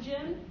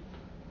oxygen,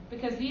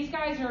 because these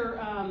guys are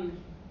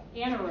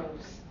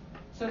anaerobes,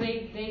 so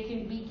they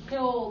can be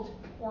killed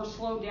or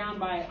slowed down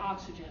by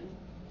oxygen.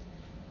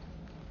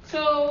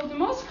 So the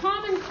most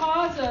common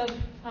cause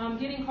of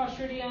getting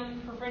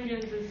Clostridium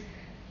perfringens is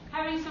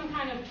having some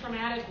kind of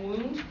traumatic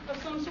wound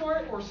of some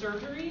sort or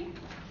surgery,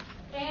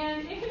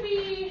 and it can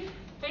be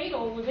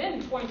fatal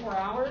within 24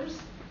 hours.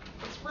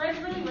 It spreads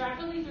really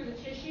rapidly through the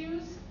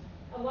tissues.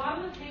 A lot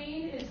of the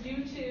pain is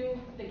due to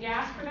the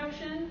gas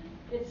production.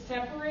 It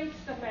separates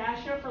the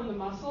fascia from the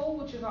muscle,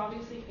 which is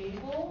obviously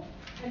painful,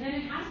 and then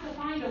it has to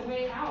find a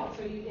way out.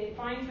 So it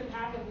finds the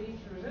path of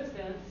least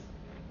resistance,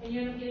 and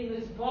you end up getting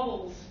these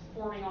bubbles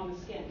forming on the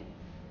skin.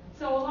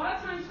 So a lot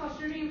of times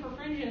Clostridium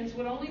perfringens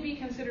would only be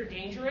considered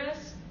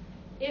dangerous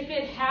if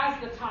it has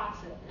the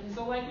toxin. And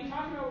so like we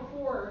talked about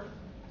before,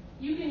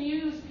 you can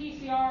use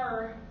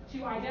PCR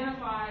to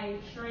identify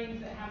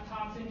strains that have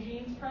toxin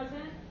genes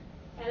present,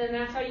 and then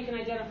that's how you can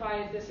identify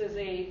if this is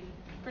a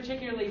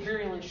particularly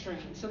virulent strain.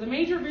 So the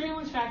major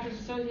virulence factors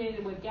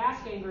associated with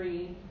gas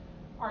gangrene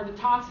are the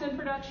toxin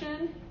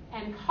production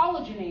and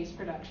collagenase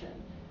production.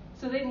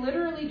 So they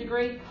literally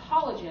degrade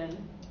collagen,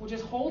 which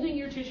is holding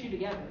your tissue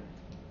together.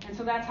 And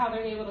so that's how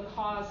they're able to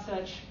cause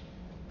such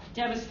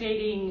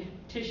devastating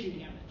tissue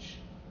damage.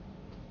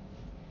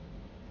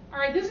 All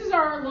right, this is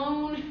our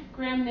lone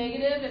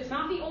gram-negative. It's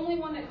not the only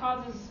one that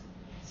causes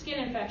skin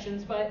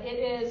infections, but it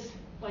is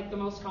like the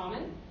most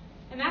common,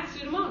 and that's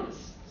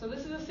Pseudomonas. So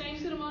this is the same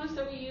Pseudomonas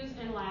that we use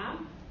in lab.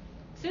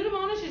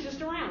 Pseudomonas is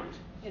just around.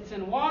 It's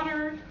in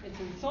water, it's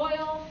in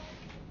soil,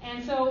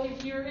 and so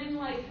if you're in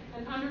like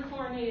an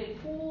underchlorinated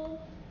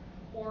pool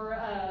or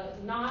a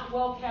not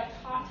well-kept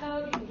hot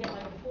tub, you can get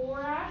like a pool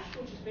rash,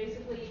 which is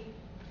basically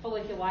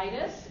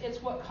folliculitis.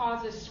 It's what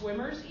causes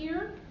swimmer's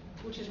ear,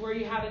 which is where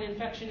you have an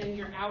infection in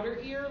your outer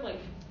ear, like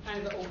kind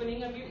of the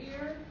opening of your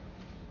ear.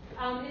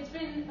 It's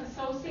been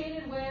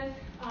associated with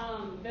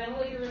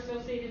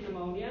ventilator-associated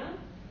pneumonia.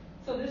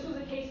 So this was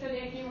a case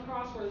study I came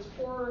across where this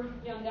poor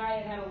young guy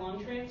had a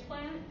lung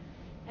transplant,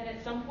 and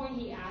at some point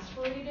he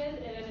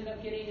aspirated and ended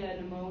up getting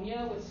a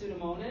pneumonia with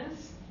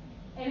Pseudomonas.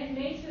 And it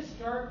makes this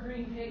dark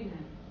green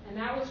pigment. And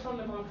that was from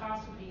the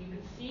bronchoscopy. You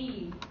could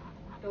see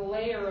the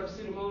layer of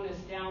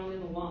Pseudomonas down in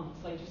the lungs,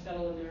 like just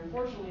settled in there.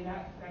 Unfortunately,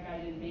 that guy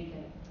didn't make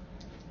it.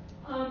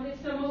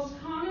 It's the most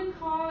common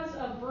cause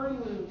of burn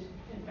wound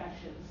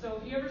infections.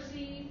 So if you ever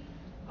see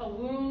a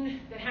wound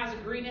that has a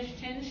greenish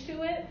tinge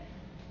to it,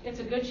 it's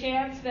a good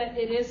chance that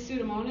it is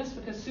Pseudomonas,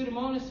 because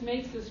Pseudomonas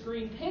makes this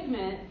green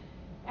pigment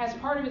as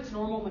part of its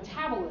normal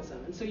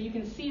metabolism. And so you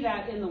can see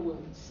that in the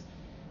wounds.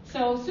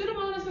 So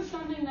Pseudomonas is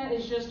something that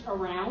is just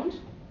around.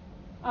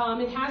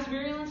 It has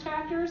virulence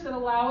factors that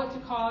allow it to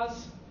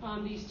cause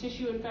these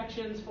tissue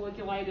infections,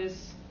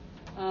 folliculitis,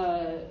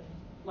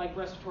 like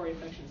respiratory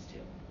infections too.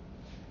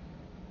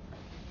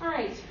 All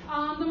right,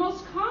 the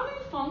most common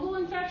fungal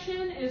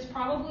infection is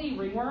probably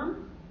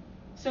ringworm.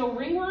 So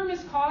ringworm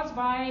is caused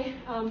by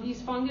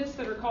these fungus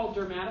that are called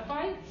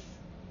dermatophytes.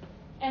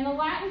 And the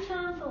Latin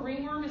term for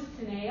ringworm is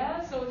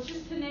tinea, so it's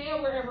just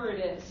tinea wherever it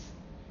is.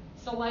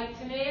 So like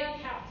tinea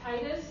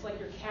captitis, like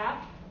your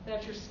cap,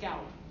 that's your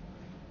scalp.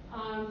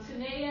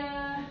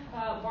 Tinea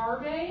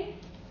barbae,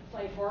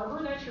 like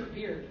barber, that's your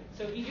beard.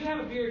 So if you do have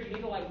a beard, you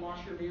need to like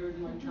wash your beard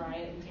and like dry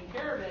it and take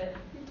care of it,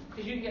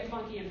 because you can get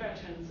funky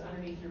infections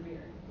underneath your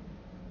beard.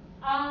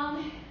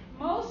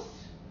 Most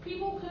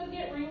people could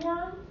get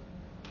ringworm,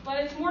 but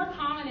it's more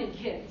common in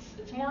kids.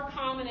 It's more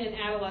common in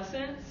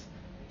adolescents.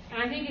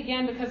 And I think,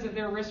 again, because of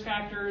their risk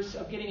factors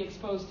of getting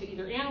exposed to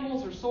either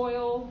animals or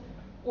soil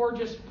or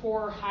just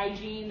poor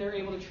hygiene, they're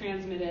able to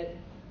transmit it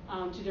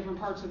to different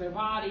parts of their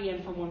body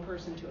and from one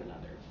person to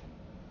another.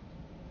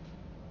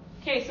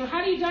 Okay, so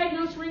how do you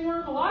diagnose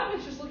ringworm? A lot of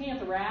it's just looking at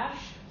the rash.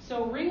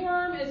 So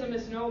ringworm is a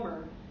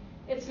misnomer.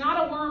 It's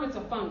not a worm, it's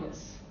a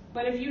fungus.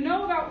 But if you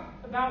know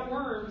about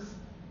worms,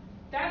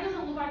 that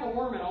doesn't look like a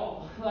worm at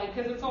all, like,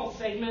 because it's all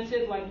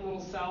segmented like little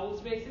cells,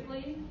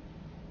 basically.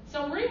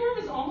 So ringworm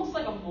is almost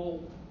like a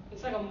mold.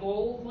 It's like a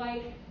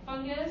mold-like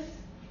fungus,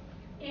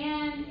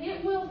 and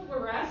it will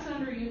fluoresce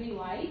under UV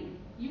light.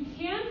 You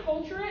can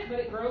culture it, but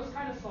it grows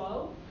kind of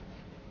slow.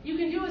 You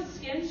can do a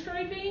skin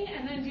scraping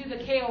and then do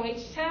the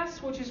KOH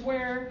test, which is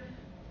where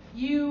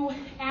you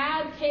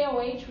add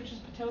KOH, which is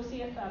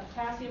potassium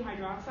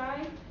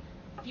hydroxide.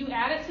 You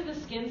add it to the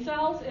skin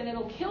cells, and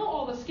it'll kill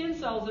all the skin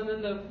cells, and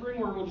then the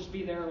ringworm will just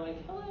be there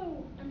like,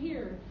 hello, I'm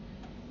here.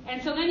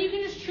 And so then you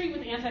can just treat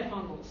with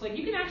antifungals. Like,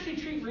 you can actually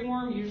treat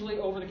ringworm usually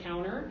over the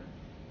counter.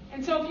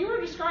 And so if you were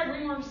to describe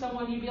ringworm to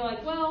someone, you'd be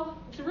like, well,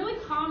 it's a really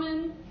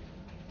common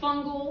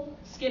fungal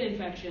skin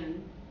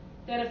infection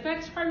that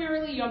affects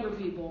primarily younger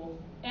people,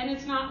 and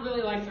it's not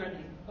really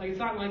life-threatening. Like, it's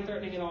not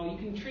life-threatening at all. You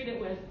can treat it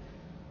with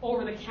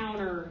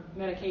over-the-counter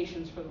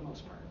medications for the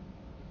most part.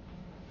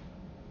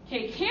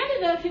 Okay,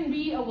 Candida can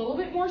be a little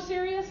bit more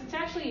serious. It's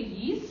actually a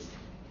yeast.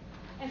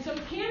 And so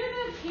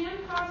Candida can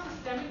cause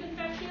systemic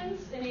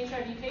infections in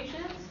HIV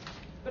patients.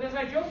 But as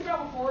I joked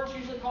about before, it's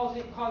usually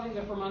causing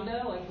the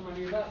fermunda, like from under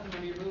your butt, from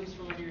under your boobs,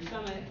 from under your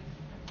stomach.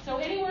 So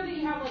anywhere that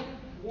you have like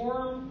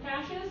warm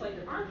patches, like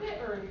your armpit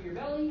or under your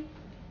belly,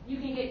 you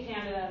can get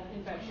Candida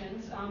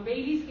infections.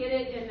 Babies get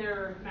it in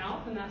their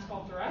mouth, and that's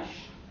called thrush.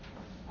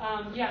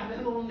 Yeah, the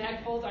little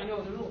neck folds. I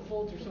know the little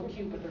folds are so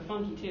cute, but they're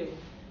funky too.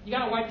 You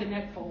gotta wipe the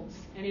neck folds.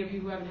 Any of you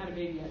who haven't had a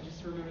baby yet,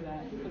 just remember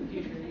that for the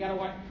future. You gotta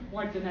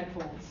wipe the neck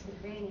folds.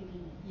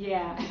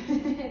 Yeah,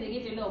 they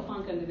get their little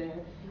funk under there.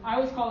 I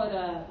always call it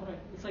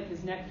it's like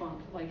his neck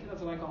funk. Like,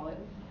 that's what I call it.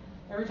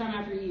 Every time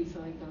after he eats, I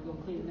like to go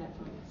clean the neck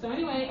funk. So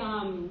anyway,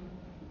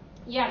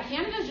 yeah,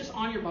 Candida is just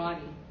on your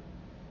body.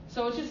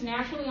 So it's just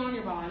naturally on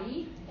your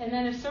body. And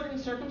then if certain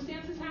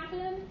circumstances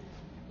happen,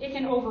 it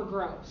can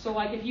overgrow. So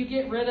like if you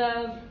get rid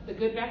of the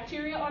good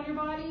bacteria on your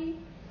body,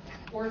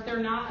 or if they're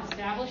not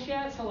established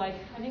yet. So like,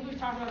 I think we've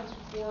talked about this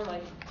before,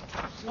 like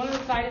one of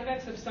the side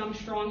effects of some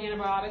strong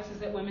antibiotics is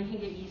that women can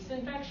get yeast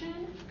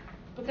infection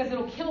because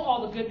it'll kill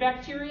all the good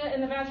bacteria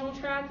in the vaginal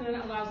tract, and then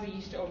it allows the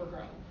yeast to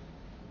overgrow.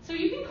 So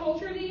you can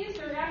culture these.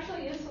 There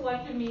actually is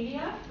selective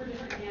media for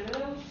different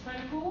Candida, which is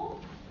kind of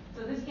cool.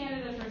 So this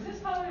Candida turns this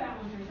color, that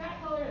one turns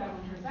that color, that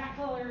one turns that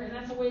color, and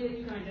that's a way that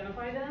you can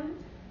identify them.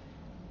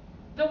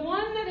 The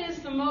one that is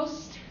the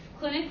most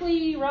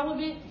clinically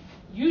relevant,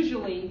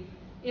 usually,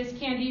 is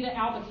Candida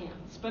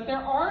albicans. But there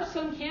are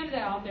some Candida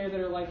out there that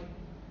are like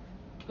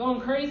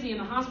going crazy in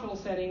the hospital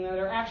setting that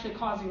are actually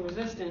causing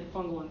resistant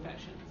fungal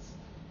infections.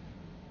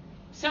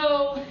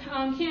 So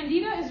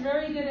Candida is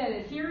very good at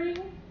adhering,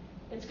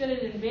 it's good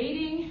at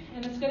invading,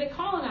 and it's good at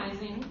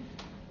colonizing.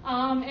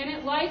 And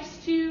it likes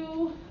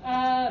to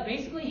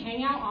basically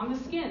hang out on the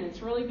skin.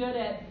 It's really good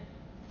at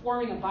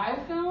forming a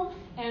biofilm,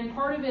 and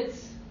part of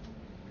its,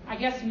 I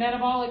guess,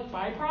 metabolic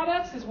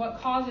byproducts is what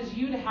causes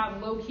you to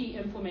have low-key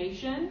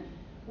inflammation,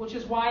 which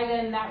is why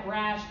then that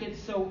rash gets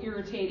so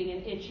irritating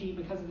and itchy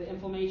because of the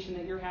inflammation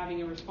that you're having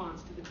in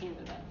response to the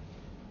Candida.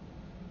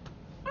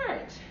 All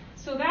right,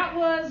 so that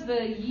was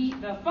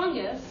the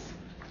fungus.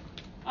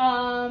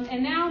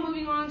 And now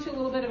moving on to a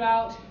little bit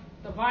about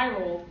the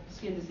viral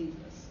skin diseases.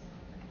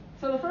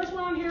 So the first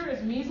one on here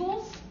is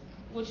measles,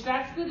 which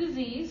that's the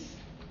disease,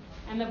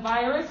 and the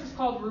virus is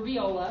called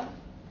rubiola.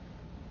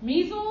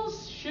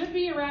 Measles should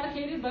be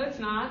eradicated, but it's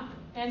not,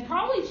 and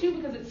probably too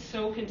because it's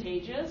so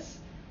contagious.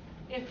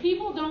 If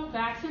people don't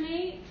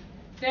vaccinate,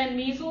 then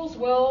measles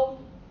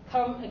will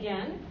come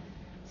again.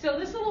 So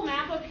this little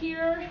map up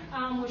here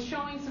was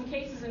showing some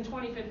cases in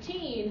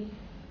 2015,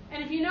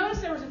 and if you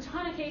notice there was a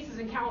ton of cases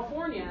in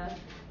California,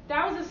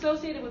 that was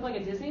associated with like a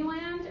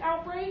Disneyland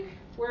outbreak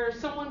where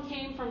someone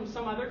came from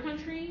some other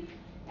country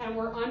and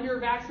were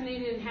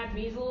under-vaccinated and had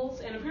measles,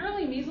 and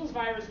apparently measles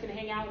virus can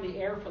hang out in the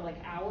air for like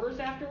hours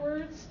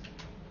afterwards,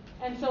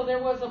 and so there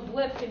was a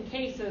blip in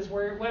cases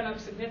where it went up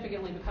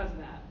significantly because of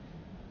that.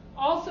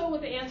 Also,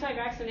 with the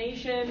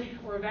anti-vaccination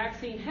or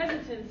vaccine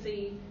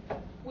hesitancy,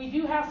 we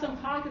do have some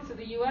pockets of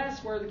the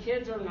U.S. where the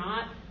kids are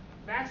not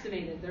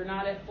vaccinated. They're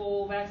not at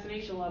full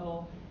vaccination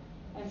level,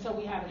 and so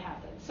we have it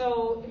happen.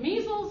 So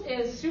measles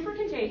is super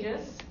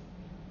contagious,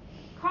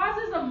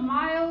 causes a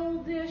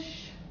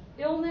mildish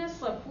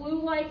illness, a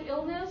flu-like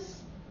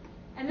illness,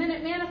 and then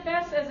it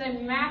manifests as a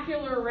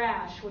macular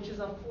rash, which is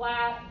a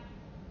flat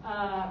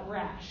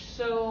rash.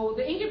 So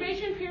the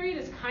incubation period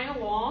is kind of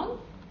long,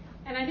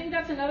 and I think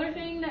that's another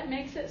thing that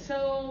makes it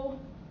so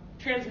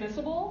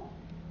transmissible,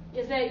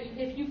 is that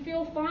if you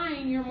feel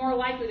fine, you're more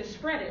likely to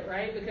spread it,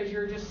 right? Because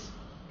you're just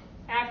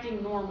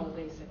acting normal,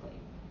 basically.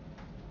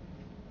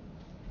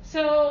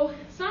 So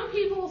some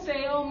people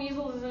say, oh,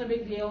 measles isn't a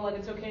big deal, like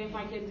it's okay if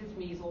my kid gets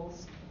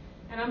measles.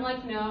 And I'm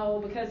like,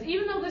 no, because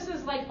even though this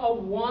is like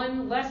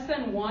less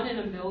than 1 in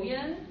a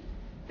million,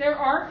 there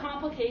are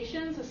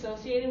complications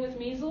associated with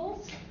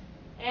measles.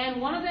 And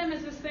one of them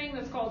is this thing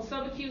that's called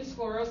subacute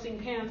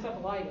sclerosing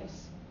panencephalitis.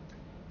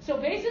 So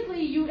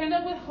basically, you end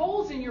up with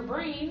holes in your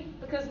brain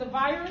because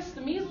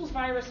the measles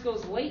virus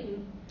goes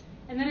latent,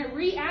 and then it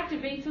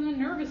reactivates in the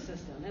nervous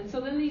system. And so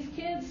then these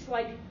kids,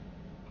 like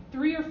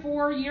 3 or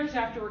 4 years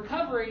after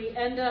recovery,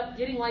 end up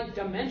getting like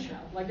dementia.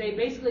 Like they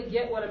basically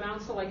get what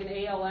amounts to like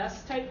an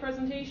ALS type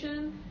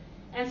presentation.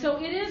 And so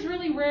it is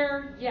really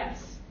rare,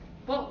 yes.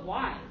 But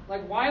why?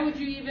 Like, why would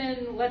you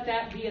even let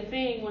that be a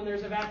thing when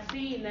there's a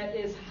vaccine that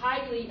is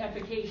highly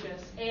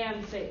efficacious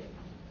and safe?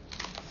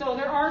 So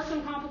there are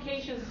some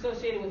complications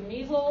associated with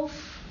measles,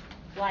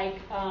 like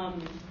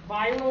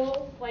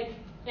viral, like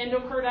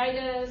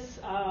endocarditis,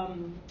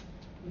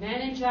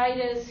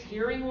 meningitis,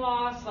 hearing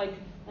loss,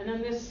 and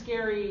then this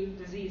scary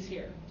disease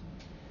here.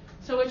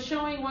 So it's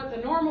showing what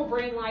the normal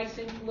brain life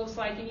looks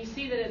like, and you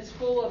see that it's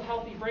full of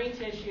healthy brain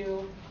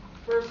tissue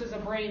versus a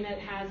brain that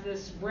has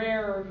this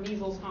rare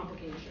measles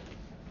complication.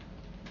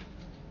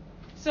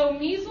 So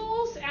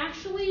measles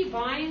actually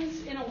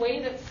binds in a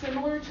way that's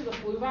similar to the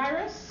flu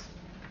virus,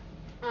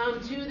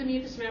 to the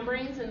mucous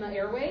membranes in the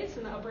airways,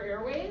 in the upper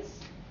airways.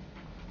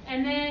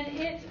 And then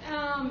it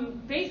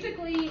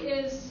basically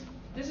is,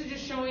 this is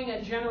just showing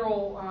a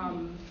general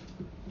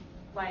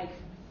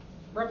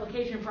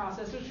replication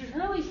process, which is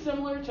really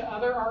similar to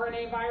other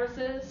RNA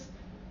viruses.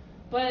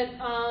 But,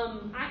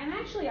 and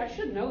actually I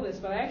should know this,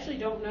 but I actually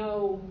don't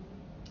know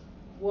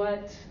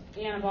what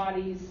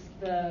antibodies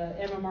the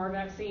MMR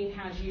vaccine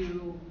has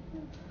you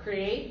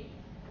create.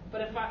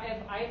 But if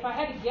I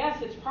had to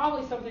guess, it's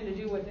probably something to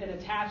do with it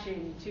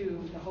attaching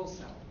to the host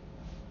cell.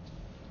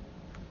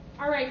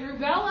 All right,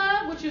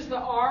 rubella, which is the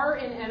R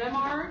in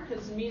NMR,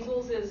 because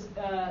measles is,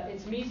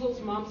 it's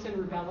measles, mumps, and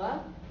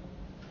rubella.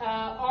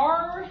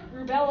 R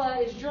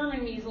rubella is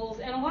German measles,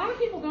 and a lot of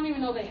people don't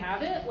even know they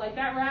have it. Like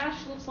that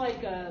rash looks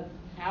like a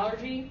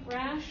allergy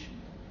rash.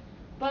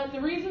 But the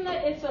reason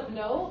that it's of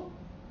note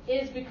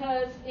is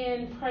because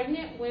in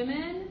pregnant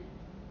women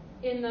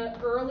in the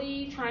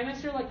early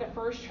trimester, like the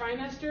first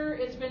trimester,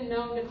 it's been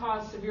known to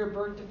cause severe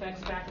birth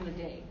defects back in the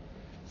day.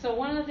 So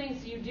one of the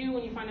things you do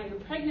when you find out you're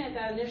pregnant,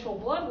 that initial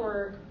blood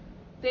work,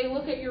 they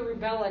look at your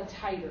rubella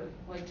titer,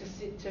 like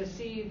to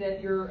see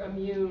that you're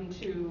immune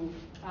to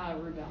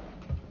rubella.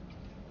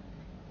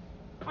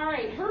 All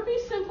right,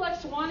 herpes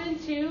simplex 1 and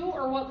 2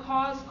 are what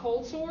cause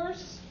cold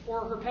sores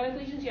or herpetic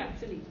lesions. Yeah,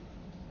 Cindy.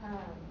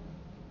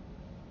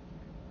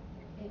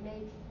 It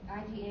makes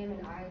IgM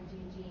and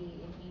IgG.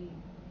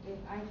 If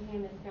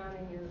IgM is found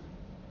in your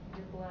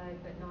blood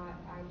but not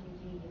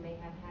IgG, you may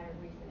have had a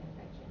recent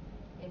infection.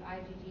 If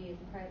IgG is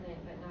present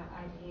but not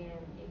IgM,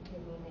 it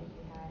could mean that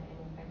you had an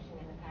infection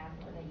in the past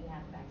or that you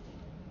have the vaccine.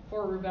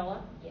 For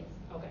rubella? Yes.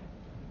 Okay.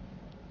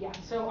 Yeah,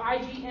 so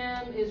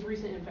IgM is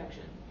recent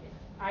infection.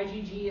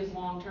 IgG is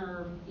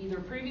long-term, either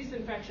previous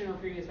infection or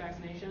previous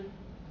vaccination.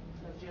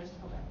 just,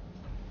 okay.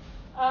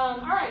 All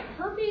right,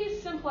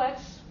 herpes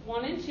simplex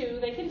 1 and 2,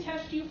 they can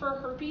test you for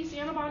herpes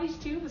antibodies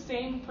too, the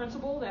same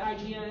principle, the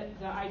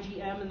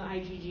IgM and the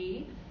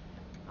IgG.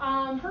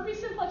 Herpes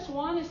simplex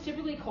 1 is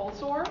typically cold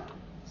sore,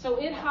 so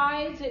it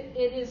hides, it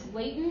is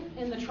latent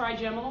in the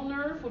trigeminal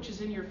nerve, which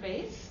is in your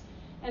face.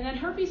 And then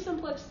herpes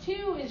simplex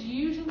 2 is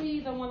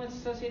usually the one that's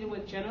associated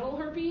with genital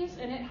herpes,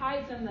 and it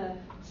hides in the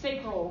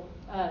sacral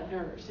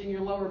nerves in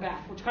your lower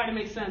back, which kind of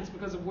makes sense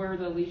because of where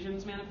the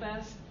lesions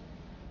manifest.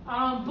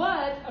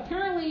 But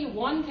apparently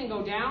 1 can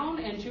go down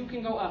and 2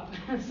 can go up.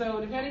 So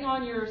depending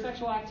on your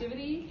sexual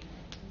activity,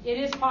 it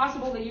is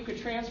possible that you could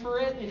transfer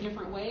it in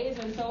different ways.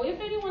 And so if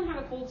anyone had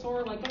a cold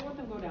sore, like, don't let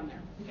them go down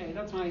there. Okay,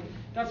 that's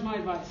my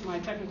advice, my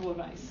technical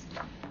advice.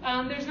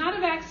 There's not a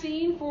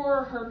vaccine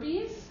for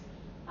herpes.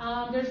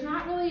 There's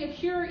not really a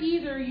cure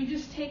either. You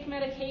just take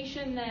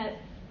medication that,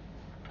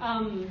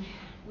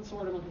 what's the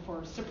word I'm looking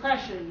for?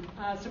 Suppression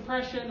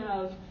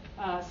of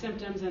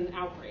symptoms and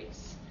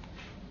outbreaks.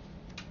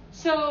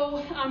 So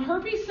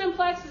herpes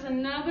simplex is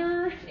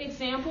another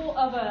example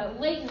of a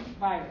latent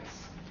virus.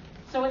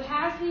 So it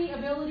has the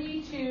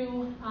ability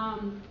to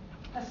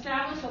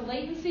establish a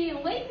latency,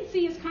 and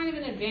latency is kind of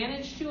an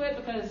advantage to it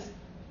because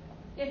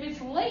if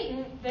it's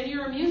latent, then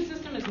your immune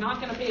system is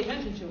not going to pay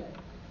attention to it.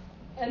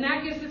 And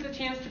that gives it a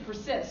chance to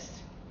persist.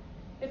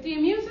 If the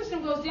immune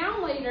system goes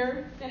down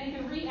later, then it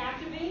can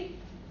reactivate.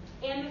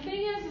 And the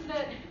thing is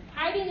that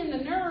hiding in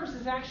the nerves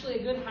is actually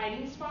a good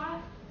hiding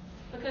spot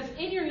because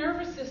in your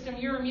nervous system,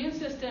 your immune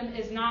system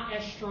is not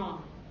as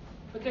strong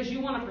because you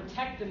want to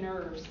protect the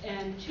nerves,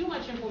 and too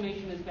much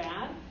inflammation is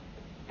bad.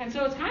 And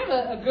so it's kind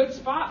of a good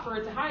spot for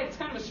it to hide. It's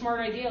kind of a smart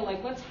idea,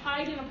 like let's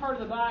hide in a part of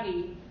the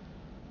body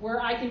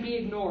where I can be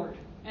ignored.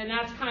 And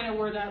that's kind of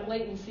where that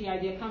latency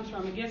idea comes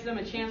from. It gives them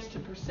a chance to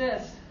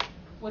persist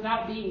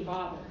without being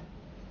bothered.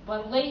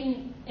 But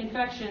latent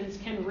infections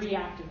can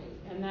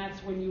reactivate, and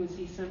that's when you would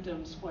see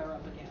symptoms flare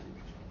up again.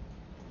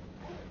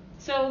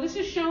 So this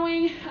is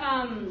showing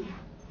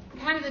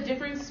kind of the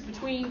difference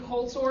between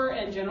cold sore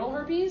and genital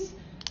herpes.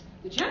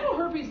 The genital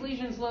herpes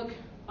lesions look,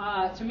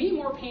 to me,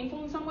 more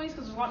painful in some ways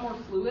because there's a lot more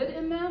fluid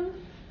in them.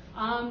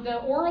 The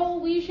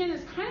oral lesion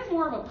is kind of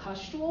more of a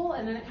pustule,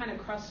 and then it kind of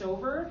crusts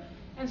over.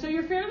 And so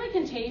you're fairly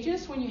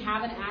contagious when you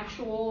have an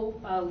actual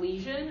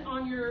lesion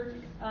on your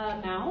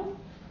mouth.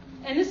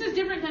 And this is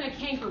different than a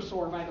canker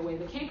sore, by the way.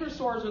 The canker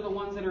sores are the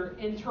ones that are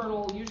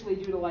internal, usually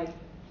due to like,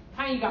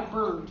 kind of you got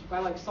burned by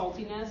like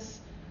saltiness.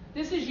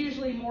 This is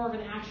usually more of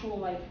an actual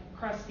like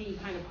crusty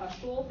kind of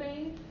pustule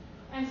thing.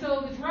 And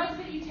so the drugs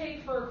that you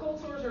take for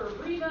cold sores are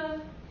Abreva,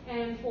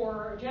 and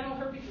for genital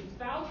herpes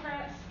it's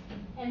Valtrex.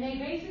 And they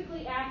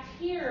basically act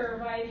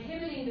here by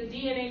inhibiting the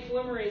DNA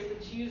polymerase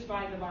that's used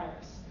by the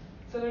virus.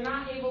 So they're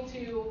not able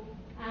to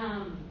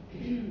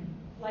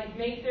like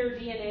make their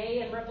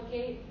DNA and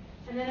replicate.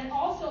 And then it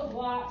also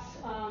blocks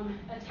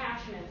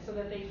attachment so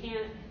that they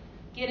can't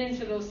get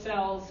into those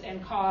cells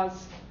and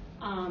cause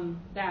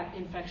that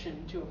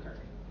infection to occur.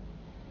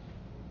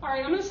 All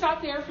right, I'm going to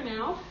stop there for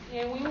now,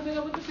 and we will pick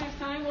up with this next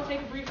time. We'll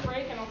take a brief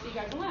break, and I'll see you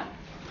guys in lab.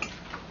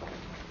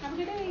 Have a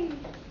good day.